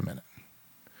like, wait a minute.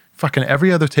 Fucking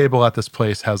every other table at this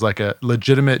place has like a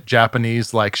legitimate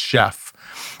Japanese like chef.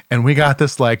 And we got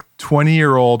this like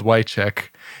 20-year-old white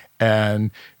chick,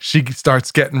 and she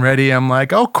starts getting ready. I'm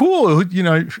like, oh, cool.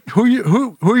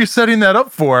 Who are you setting that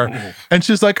up for? Ooh. And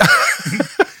she's like,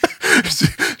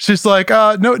 she's like,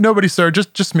 no, nobody, sir,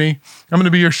 just me. I'm going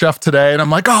to be your chef today. And I'm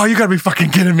like, oh, you got to be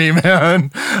fucking kidding me, man.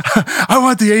 I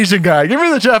want the Asian guy. Give me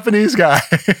the Japanese guy.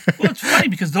 Well, it's funny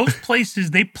because those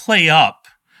places, they play up,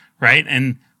 right?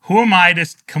 And who am I to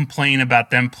complain about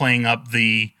them playing up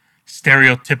the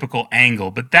stereotypical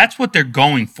angle? But that's what they're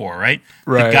going for, right?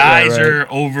 Right, the guys right.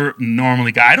 are over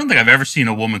normally. I don't think I've ever seen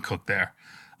a woman cook there.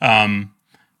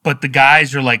 But the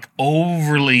guys are like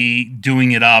overly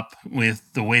doing it up with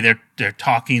the way they're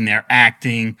talking, they're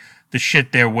acting, the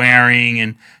shit they're wearing,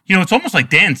 and it's almost like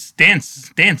dance,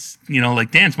 like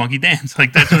dance, monkey dance,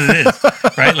 like that's what it is,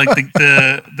 right? Like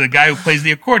the guy who plays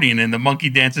the accordion and the monkey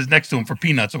dances next to him for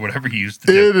peanuts or whatever he used to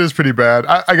do. It is pretty bad.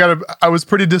 I was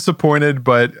pretty disappointed,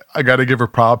 but I gotta give her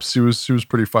props. She was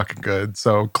pretty fucking good.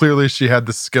 So clearly she had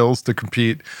the skills to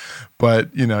compete.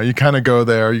 But you kind of go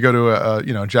there. You go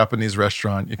to a Japanese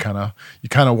restaurant. You kind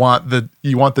of want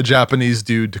the Japanese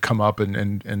dude to come up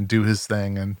and do his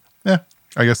thing. And yeah,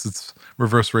 I guess it's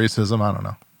reverse racism. I don't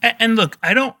know. And look,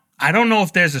 I don't know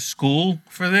if there's a school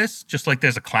for this, just like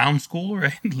there's a clown school,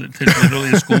 right? There's literally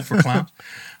a school for clowns.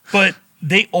 But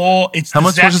it's how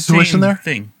much was the tuition there?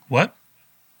 Thing. What?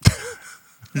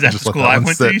 Is that the school I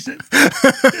went to, you said?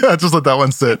 Just let that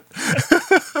one sit.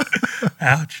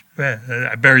 Ouch.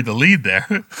 I buried the lead there.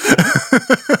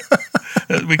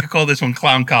 We could call this one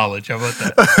Clown College. How about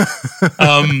that?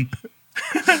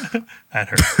 That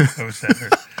hurt.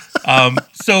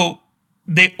 So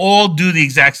they all do the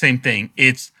exact same thing.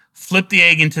 It's flip the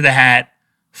egg into the hat,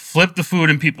 flip the food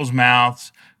in people's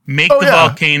mouths, make the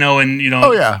volcano, and,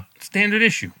 standard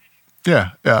issue.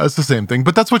 Yeah, it's the same thing.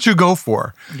 But that's what you go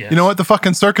for. Yes. You know what? The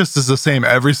fucking circus is the same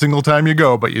every single time you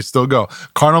go, but you still go.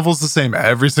 Carnival's the same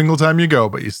every single time you go,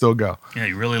 but you still go. Yeah,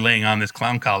 you're really laying on this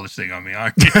clown college thing on me,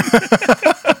 aren't you?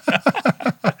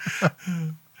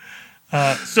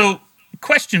 So,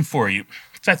 question for you.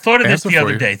 So I thought of this the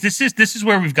other day. This is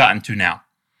where we've gotten to now.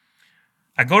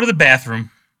 I go to the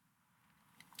bathroom.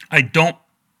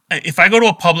 If I go to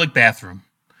a public bathroom,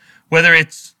 whether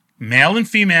it's male and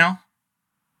female,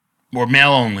 or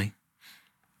male only,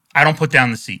 I don't put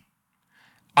down the seat.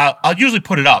 I'll usually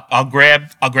put it up. I'll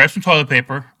grab some toilet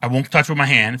paper. I won't touch it with my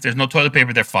hand. If there's no toilet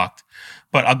paper, they're fucked.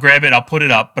 But I'll grab it, I'll put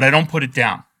it up, but I don't put it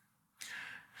down.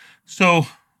 So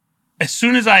as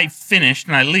soon as I finished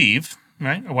and I leave,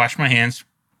 right, I wash my hands.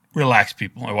 Relax,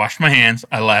 people. I washed my hands.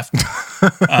 I left.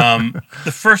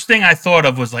 The first thing I thought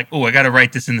of was like, oh, I got to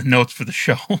write this in the notes for the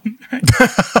show.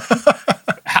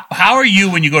 How are you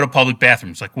when you go to public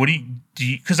bathrooms? Like, what do you?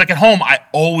 Because like at home, I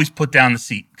always put down the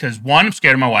seat. Because one, I'm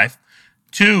scared of my wife.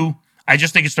 Two, I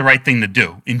just think it's the right thing to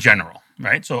do in general,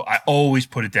 right? So I always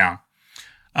put it down.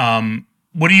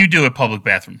 What do you do at public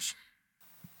bathrooms?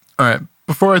 All right.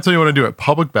 Before I tell you what I do at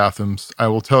public bathrooms, I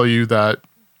will tell you that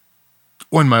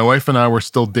when my wife and I were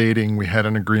still dating, we had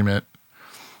an agreement.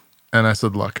 And I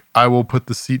said, look, I will put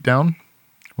the seat down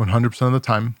 100% of the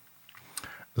time,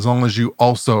 as long as you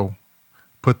also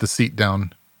put the seat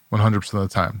down 100% of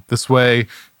the time. This way,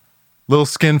 little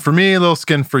skin for me, little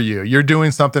skin for you. You're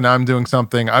doing something, I'm doing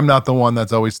something. I'm not the one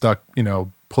that's always stuck,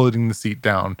 putting the seat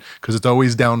down, because it's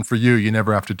always down for you. You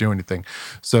never have to do anything.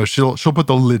 So she'll put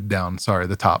the lid down,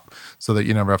 the top, so that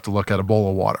you never have to look at a bowl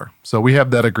of water. So we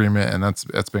have that agreement, and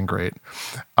that's been great.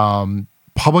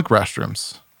 Public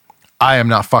restrooms. I am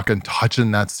not fucking touching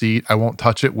that seat. I won't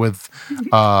touch it with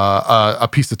a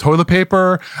piece of toilet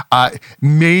paper.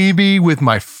 Maybe with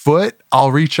my foot,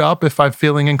 I'll reach up if I'm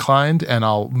feeling inclined and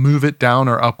I'll move it down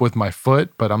or up with my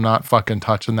foot, but I'm not fucking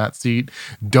touching that seat.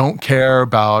 Don't care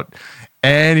about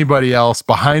anybody else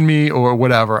behind me or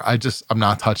whatever. I'm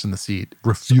not touching the seat.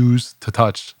 Refuse to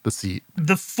touch the seat.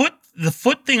 The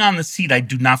foot thing on the seat, I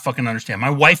do not fucking understand. My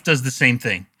wife does the same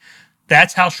thing.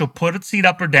 That's how she'll put a seat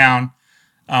up or down.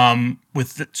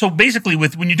 So basically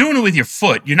when you're doing it with your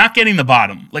foot, you're not getting the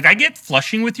bottom. Like I get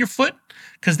flushing with your foot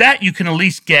because that you can at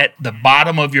least get the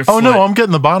bottom of your foot. Oh no, I'm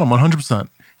getting the bottom 100%.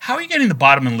 How are you getting the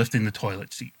bottom and lifting the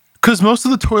toilet seat? Because most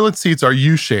of the toilet seats are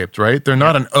U-shaped, right? They're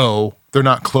not an O. They're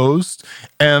not closed.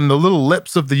 And the little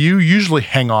lips of the U usually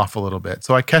hang off a little bit.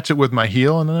 So I catch it with my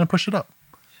heel and then I push it up.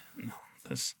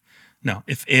 No,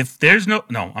 if there's no,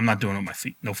 I'm not doing it with my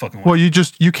feet. No fucking way. Well,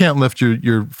 you can't lift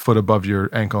your foot above your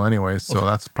ankle anyway, so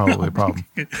that's probably a problem.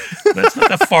 That's not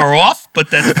that far off, but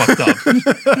that's fucked up.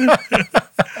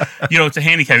 It's a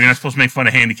handicap. You're not supposed to make fun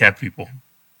of handicapped people.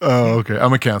 Oh, okay.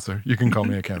 I'm a Cancer. You can call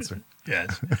me a Cancer. Yeah,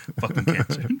 it's fucking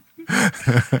Cancer.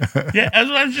 Yeah,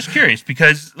 I was just curious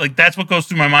because like that's what goes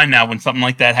through my mind now when something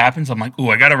like that happens. I'm like, ooh,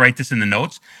 I got to write this in the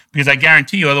notes because I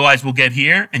guarantee you, otherwise we'll get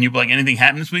here and you'll be like, anything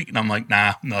happened this week? And I'm like,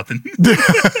 nah, nothing.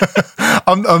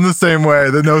 I'm the same way.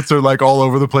 The notes are like all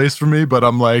over the place for me, but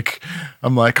I'm like,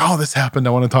 oh, this happened.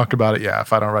 I want to talk about it. Yeah,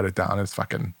 if I don't write it down, it's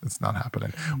not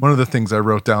happening. One of the things I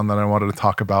wrote down that I wanted to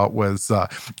talk about was, how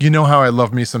I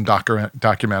love me some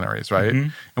documentaries, right? Mm-hmm.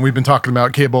 And we've been talking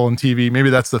about cable and TV. Maybe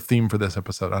that's the theme for this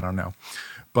episode. I don't know.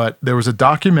 but there was a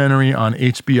documentary on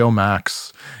HBO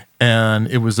Max, and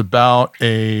it was about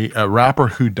a rapper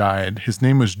who died. His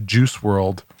name was Juice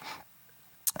WRLD.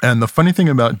 And the funny thing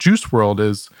about Juice WRLD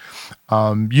is,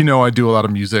 I do a lot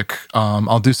of music.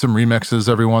 I'll do some remixes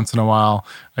every once in a while.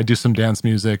 I do some dance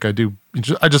music. I do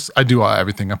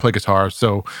everything. I play guitar.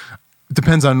 So it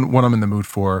depends on what I'm in the mood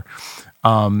for.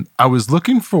 I was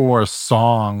looking for a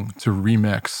song to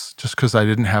remix just because I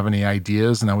didn't have any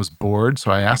ideas and I was bored. So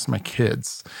I asked my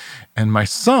kids, and my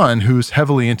son, who's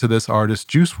heavily into this artist,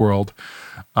 Juice WRLD,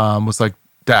 was like,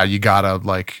 Dad, you gotta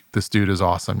this dude is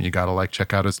awesome. You gotta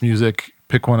check out his music,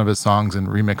 pick one of his songs and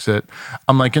remix it.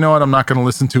 I'm like, you know what? I'm not going to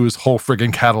listen to his whole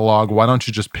friggin' catalog. Why don't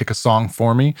you just pick a song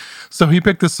for me? So he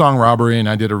picked this song, Robbery, and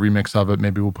I did a remix of it.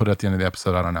 Maybe we'll put it at the end of the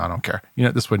episode. I don't know. I don't care.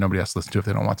 This way nobody has to listen to it if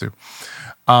they don't want to.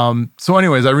 So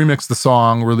anyways, I remixed the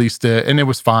song, released it, and it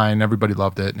was fine. Everybody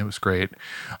loved it, and it was great.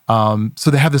 So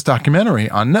they have this documentary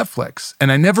on Netflix, and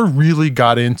I never really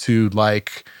got into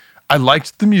I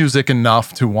liked the music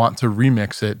enough to want to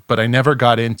remix it, but I never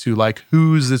got into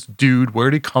who's this dude?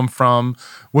 Where'd he come from?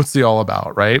 What's he all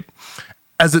about, right?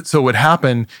 As it so would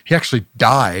happen, he actually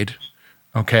died,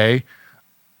 okay?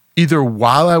 Either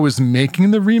while I was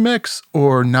making the remix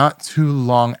or not too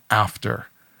long after.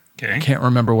 Okay. I can't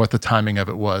remember what the timing of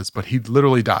it was, but he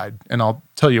literally died. And I'll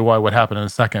tell you what happened in a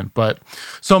second. But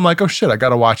so I'm like, oh shit, I got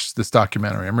to watch this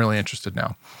documentary. I'm really interested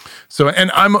now. So,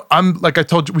 and I'm like I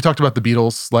told you, we talked about the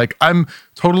Beatles. I'm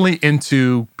totally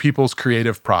into people's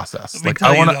creative process.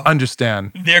 I want to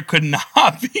understand. There could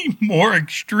not be more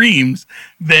extremes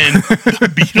than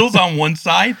the Beatles on one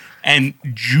side and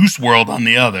Juice WRLD on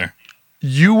the other.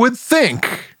 You would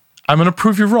think. I'm going to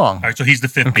prove you wrong. All right, so he's the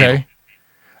fifth Beatle.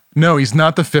 No, he's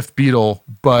not the fifth Beatle,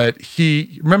 but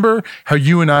remember how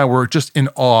you and I were just in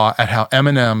awe at how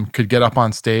Eminem could get up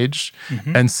on stage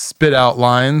and spit out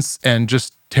lines and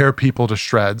just tear people to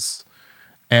shreds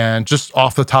and just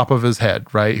off the top of his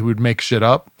head, right? He would make shit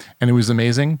up and it was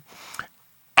amazing.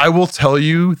 I will tell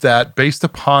you that based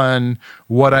upon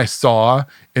what I saw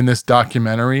in this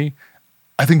documentary,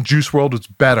 I think Juice WRLD was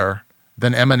better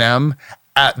than Eminem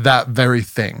at that very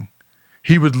thing.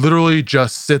 He would literally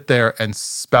just sit there and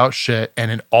spout shit,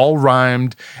 and it all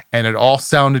rhymed, and it all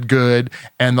sounded good,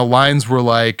 and the lines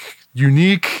were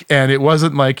unique, and it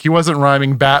wasn't he wasn't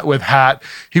rhyming bat with hat.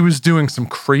 He was doing some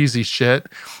crazy shit,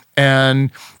 and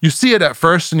you see it at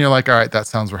first, and you're like, all right, that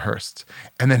sounds rehearsed.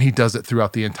 And then he does it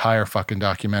throughout the entire fucking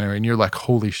documentary, and you're like,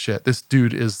 holy shit, this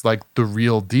dude is the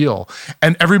real deal.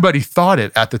 And everybody thought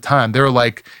it at the time. They were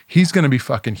like, he's gonna be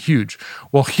fucking huge.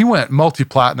 Well, he went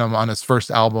multi-platinum on his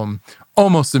first album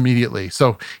almost immediately.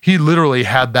 So he literally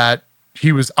had that,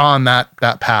 he was on that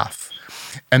path.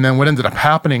 And then what ended up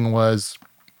happening was,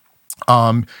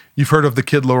 you've heard of the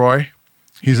Kid Laroi?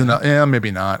 He's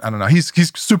maybe not. I don't know. He's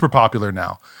super popular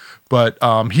now. But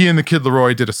he and the Kid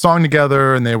Laroi did a song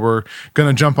together, and they were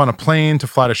going to jump on a plane to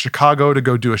fly to Chicago to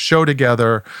go do a show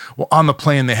together. Well, on the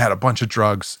plane, they had a bunch of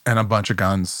drugs and a bunch of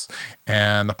guns.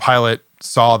 And the pilot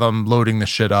saw them loading the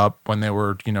shit up when they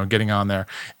were, getting on there.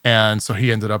 And so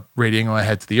he ended up radioing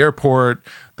ahead to the airport.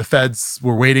 The feds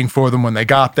were waiting for them when they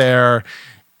got there.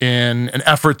 In an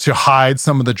effort to hide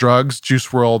some of the drugs, Juice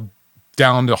WRLD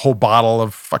downed a whole bottle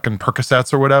of fucking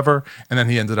Percocets or whatever. And then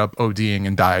he ended up ODing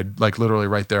and died, literally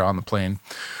right there on the plane.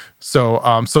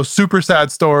 So, so super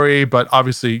sad story, but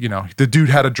obviously, the dude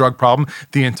had a drug problem.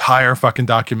 The entire fucking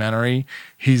documentary,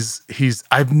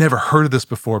 I've never heard of this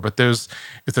before, but it's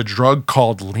a drug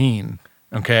called lean.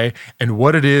 Okay. And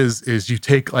what it is you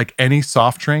take any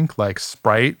soft drink, like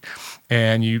Sprite,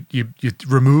 and you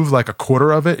remove a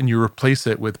quarter of it and you replace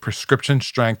it with prescription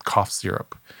strength cough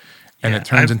syrup. And it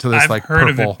turns into this I've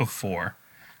heard purple. of it before.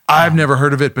 I've never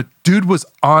heard of it, but dude was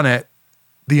on it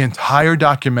the entire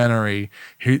documentary.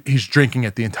 He's drinking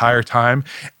it the entire time,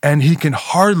 and he can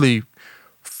hardly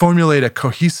formulate a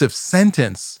cohesive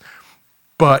sentence,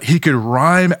 but he could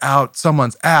rhyme out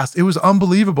someone's ass. It was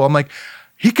unbelievable. I'm like,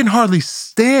 he can hardly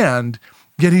stand,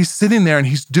 yet he's sitting there and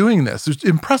he's doing this. It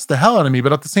impressed the hell out of me,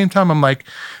 but at the same time, I'm like,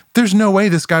 there's no way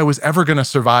this guy was ever going to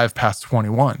survive past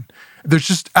 21. There's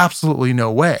just absolutely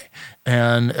no way.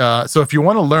 And so if you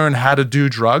want to learn how to do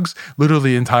drugs,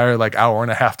 literally the entire hour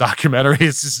and a half documentary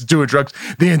is just doing drugs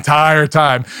the entire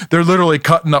time. They're literally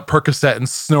cutting up Percocet and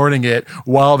snorting it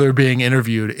while they're being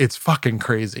interviewed. It's fucking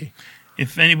crazy.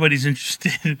 If anybody's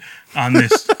interested on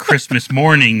this Christmas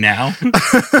morning now,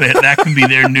 that can be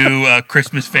their new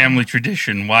Christmas family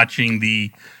tradition, watching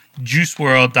the Juice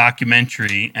WRLD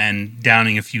documentary and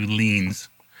downing a few leans.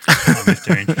 If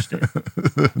they're interested.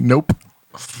 Nope.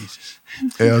 Jesus.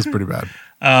 Yeah, that was pretty bad.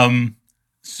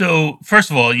 So, first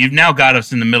of all, you've now got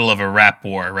us in the middle of a rap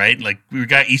war, right? Like, we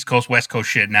got East Coast, West Coast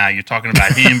shit now. You're talking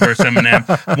about him versus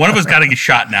Eminem. One of us got to get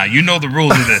shot now. You know the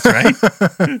rules of this, right?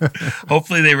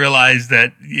 Hopefully they realize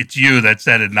that it's you that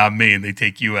said it, not me, and they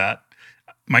take you out.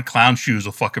 My clown shoes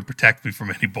will fucking protect me from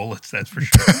any bullets, that's for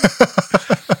sure.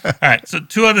 All right, so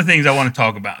two other things I want to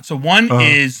talk about. So one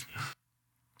is,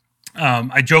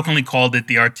 I jokingly called it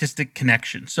the artistic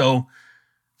connection. So,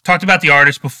 talked about the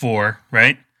artist before,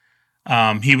 right?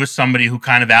 He was somebody who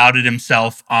kind of outed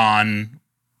himself on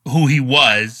who he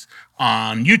was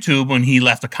on YouTube when he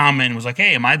left a comment and was like,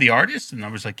 hey, am I the artist? And I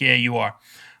was like, yeah, you are.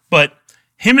 But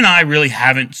him and I really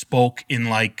haven't spoke in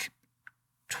like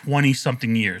 20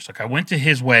 something years. Like I went to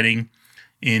his wedding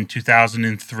in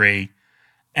 2003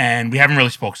 and we haven't really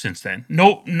spoke since then.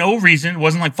 No reason. It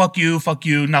wasn't like, fuck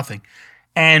you, nothing.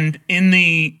 And in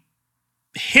the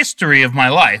history of my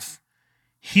life,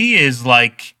 he is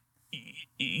like,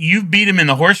 you beat him in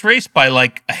the horse race by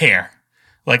like a hair.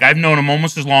 Like I've known him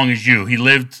almost as long as you. He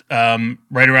lived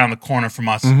right around the corner from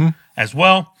us as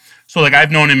well. So like I've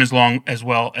known him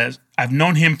I've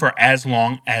known him for as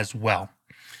long as well.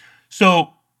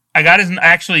 So I got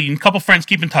actually a couple friends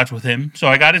keep in touch with him. So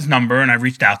I got his number and I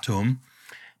reached out to him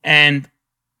and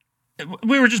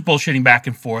we were just bullshitting back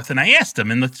and forth. And I asked him,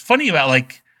 and it's funny about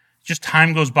like, just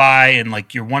time goes by and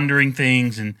like you're wondering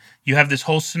things and you have this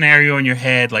whole scenario in your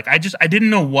head. Like I didn't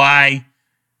know why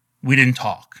we didn't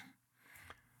talk.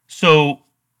 So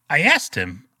I asked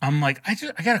him, I'm like, I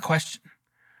got a question.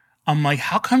 I'm like,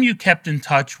 how come you kept in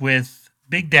touch with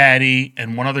Big Daddy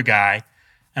and one other guy?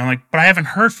 And I'm like, but I haven't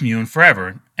heard from you in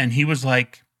forever. And he's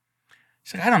like,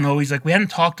 I don't know. He's like, we hadn't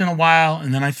talked in a while.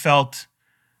 And then I felt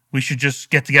we should just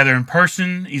get together in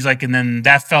person. He's like, and then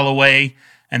that fell away.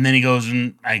 And then he goes,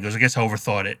 I guess I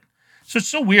overthought it. So it's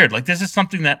so weird. Like, this is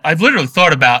something that I've literally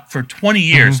thought about for 20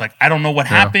 years. Like, I don't know what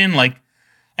happened. Like,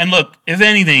 and look, if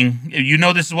anything, you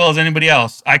know this as well as anybody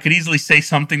else, I could easily say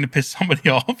something to piss somebody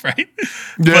off, right?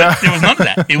 Yeah. But there was none of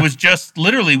that. It was just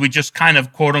literally, we just kind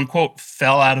of, quote unquote,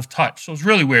 fell out of touch. So it was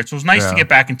really weird. So it was nice to get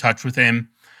back in touch with him.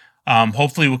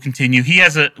 Hopefully we'll continue.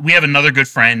 We have another good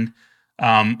friend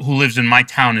who lives in my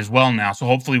town as well now. So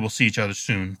hopefully we'll see each other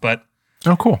soon. But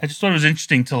oh, cool. I just thought it was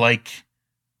interesting to like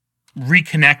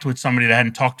reconnect with somebody that I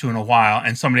hadn't talked to in a while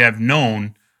and somebody I've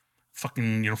known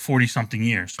fucking, 40 something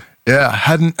years. Yeah.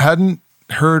 Hadn't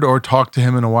heard or talked to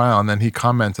him in a while. And then he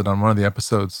commented on one of the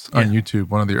episodes on YouTube,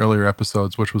 one of the earlier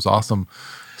episodes, which was awesome.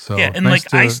 So and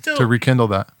nice like to rekindle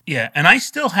that. Yeah. And I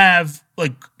still have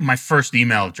like my first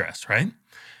email address, right?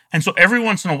 And so every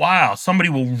once in a while, somebody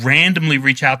will randomly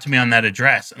reach out to me on that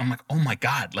address. And I'm like, oh my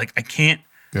God, like I can't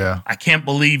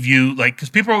believe you, like, because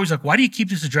people are always like, why do you keep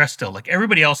this address still? Like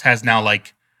everybody else has now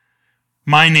like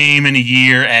my name in a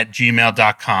year at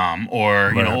gmail.com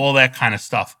or, all that kind of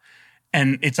stuff.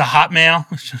 And it's a Hotmail.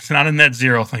 It's not a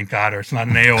NetZero, thank God, or it's not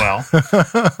an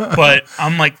AOL. But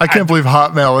I'm like, I can't believe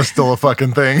Hotmail is still a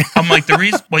fucking thing. I'm like, the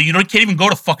reason, well, you can't even go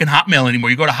to fucking Hotmail anymore.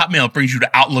 You go to Hotmail, it brings you to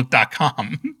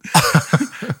Outlook.com.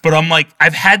 But I'm like,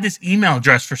 I've had this email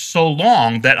address for so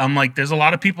long that I'm like, there's a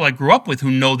lot of people I grew up with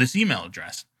who know this email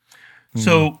address.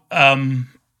 So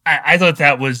I thought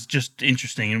that was just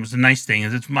interesting. It was a nice thing.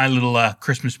 It's my little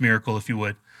Christmas miracle, if you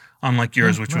would, unlike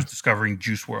yours, which was discovering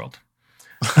Juice WRLD.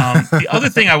 The other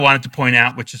thing I wanted to point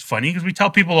out, which is funny, because we tell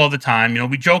people all the time,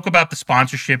 we joke about the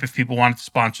sponsorship if people wanted to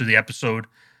sponsor the episode,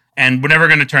 and we're never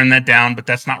going to turn that down, but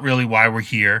that's not really why we're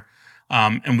here.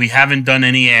 And we haven't done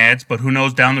any ads, but who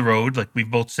knows down the road, like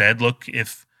we've both said, look,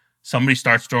 if somebody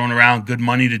starts throwing around good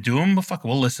money to do them, well, fuck,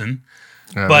 we'll listen.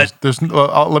 Yeah, but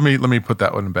let me put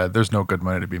that one in bed. There's no good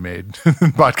money to be made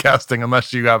in podcasting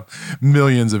unless you have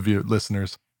millions of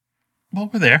listeners. Well,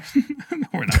 we're there. No,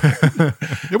 we're not there.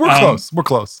 Yeah, we're close. We're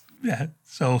close. Yeah.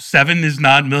 So 7 is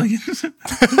not millions.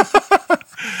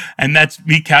 And that's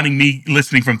me counting me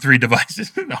listening from 3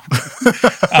 devices. No.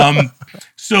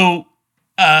 So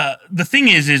the thing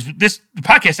is the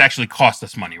podcast actually costs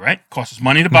us money, right? It costs us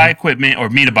money to buy equipment, or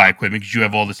me to buy equipment, because you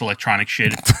have all this electronic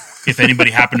shit. If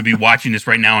anybody happened to be watching this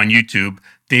right now on YouTube,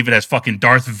 David has fucking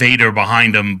Darth Vader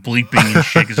behind him bleeping and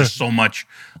shit because there's so much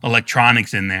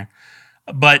electronics in there.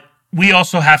 But we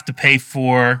also have to pay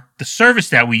for the service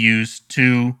that we use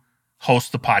to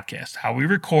host the podcast, how we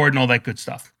record and all that good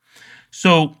stuff.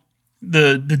 So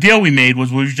the deal we made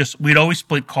was we'd always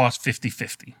split costs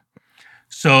 50-50.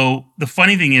 So the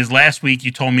funny thing is, last week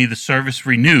you told me the service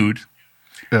renewed,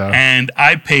 and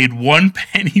I paid 1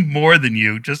 penny more than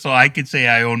you just so I could say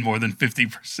I own more than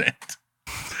 50%. So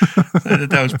I thought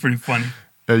that was pretty funny.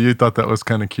 Yeah, you thought that was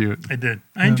kind of cute. I did.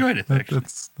 I enjoyed it. Actually,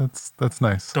 that's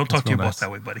nice. Don't talk to your boss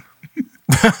that way, buddy.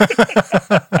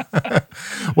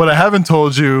 What I haven't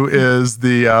told you is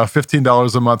the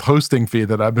 $15 a month hosting fee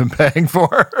that I've been paying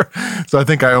for. So I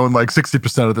think I own like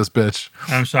 60% of this bitch.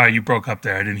 I'm sorry, you broke up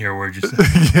there. I didn't hear a word you said.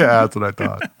 Yeah, that's what I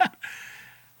thought. All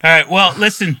right, well,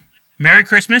 listen, Merry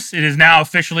Christmas. It is now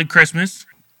officially Christmas.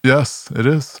 Yes, it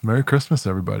is. Merry Christmas,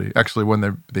 everybody. Actually,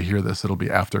 when they hear this, it'll be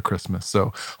after Christmas.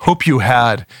 So hope you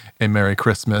had a Merry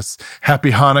Christmas. Happy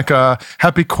Hanukkah,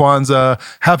 Happy Kwanzaa,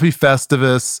 Happy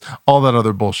Festivus, all that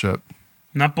other bullshit.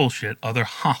 Not bullshit, other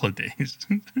holidays.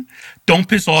 Don't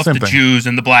piss off Same the thing. Jews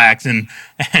and the blacks and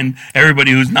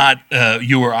everybody who's not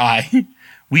you or I.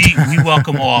 We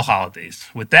welcome all holidays.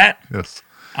 With that, Yes.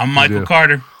 I'm Michael do.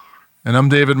 Carter, And I'm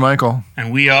David Michael.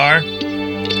 and we are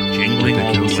Jingling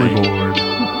All the Ridiculously Way. bored.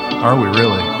 Are we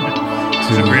really?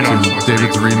 a great To Arnold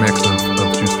David's remix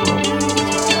of Juice WRLD.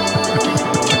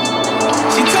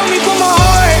 She told me put my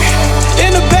heart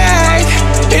in a bag,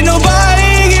 and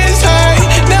nobody gets hurt.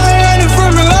 Now I'm running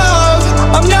from your love.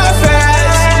 I'm not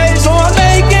fast, so I'm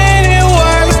making it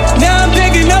worse. Now I'm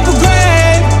picking up a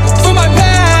grave for my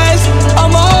past. I'm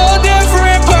a whole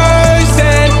different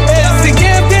person. It's a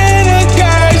gift and a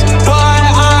curse, but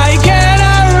I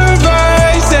cannot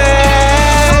reverse it.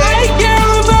 I can't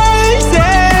reverse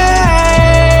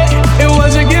it. It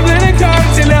was a gift and a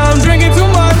curse, and now I'm drinking too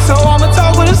much, so I'ma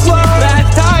talk with a slur.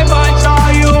 Last time I saw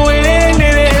you, it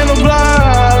ended in a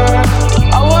blur.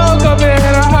 I woke up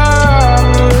in a hurt.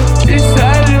 She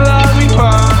said you love me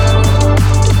first.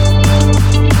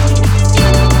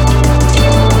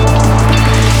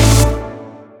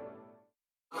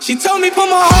 She told me put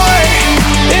my heart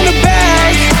in a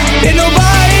bag, and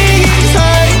nobody gets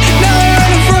hurt. Now I'm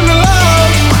running from the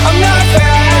love. I'm not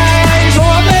fast, so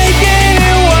I'm making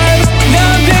it worse. Now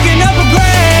I'm digging up a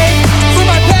grave for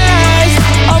my past.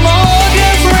 I'm a whole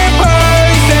different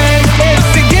person.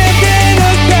 It's a gift and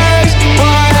a curse,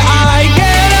 but I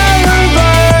cannot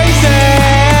reverse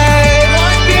it.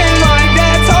 One thing my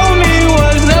dad told me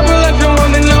was never let your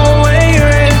woman know when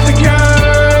you're insecure.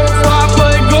 So I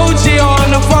put Gucci on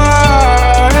the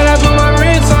fire, and I put my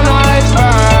wrist on the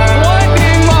iceberg. One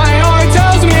thing my heart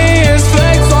tells me is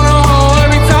flex on a hoe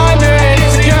every time they're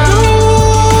insecure.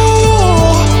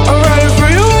 I'm ready for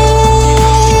you.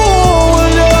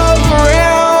 Is your love for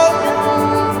real?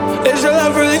 Is your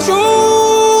love really true?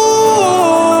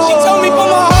 She told me put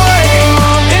my heart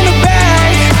in a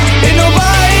bag, and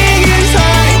nobody gets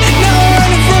hurt. Now I'm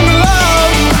running from the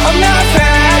love. I'm not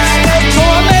fast, so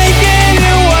I'm making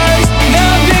it worse. Now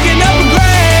I'm digging up a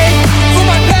grave for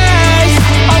my past.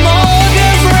 I'm a whole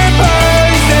different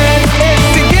person.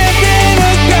 It's a gift and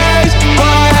a curse,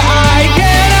 but I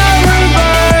cannot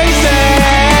reverse it.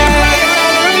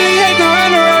 I really hate to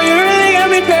run around. You really got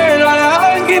me paranoid. I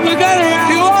always keep a gun around.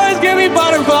 You always give me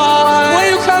butterflies when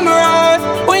you come around.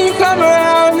 When you come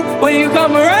around. When you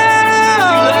come around.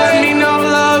 You let me know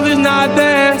love is not the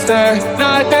answer.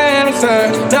 Not the answer.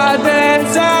 Not the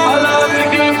answer. I love to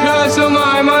keep close to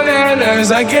my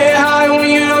manners. I get high when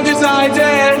you don't decide to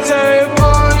answer.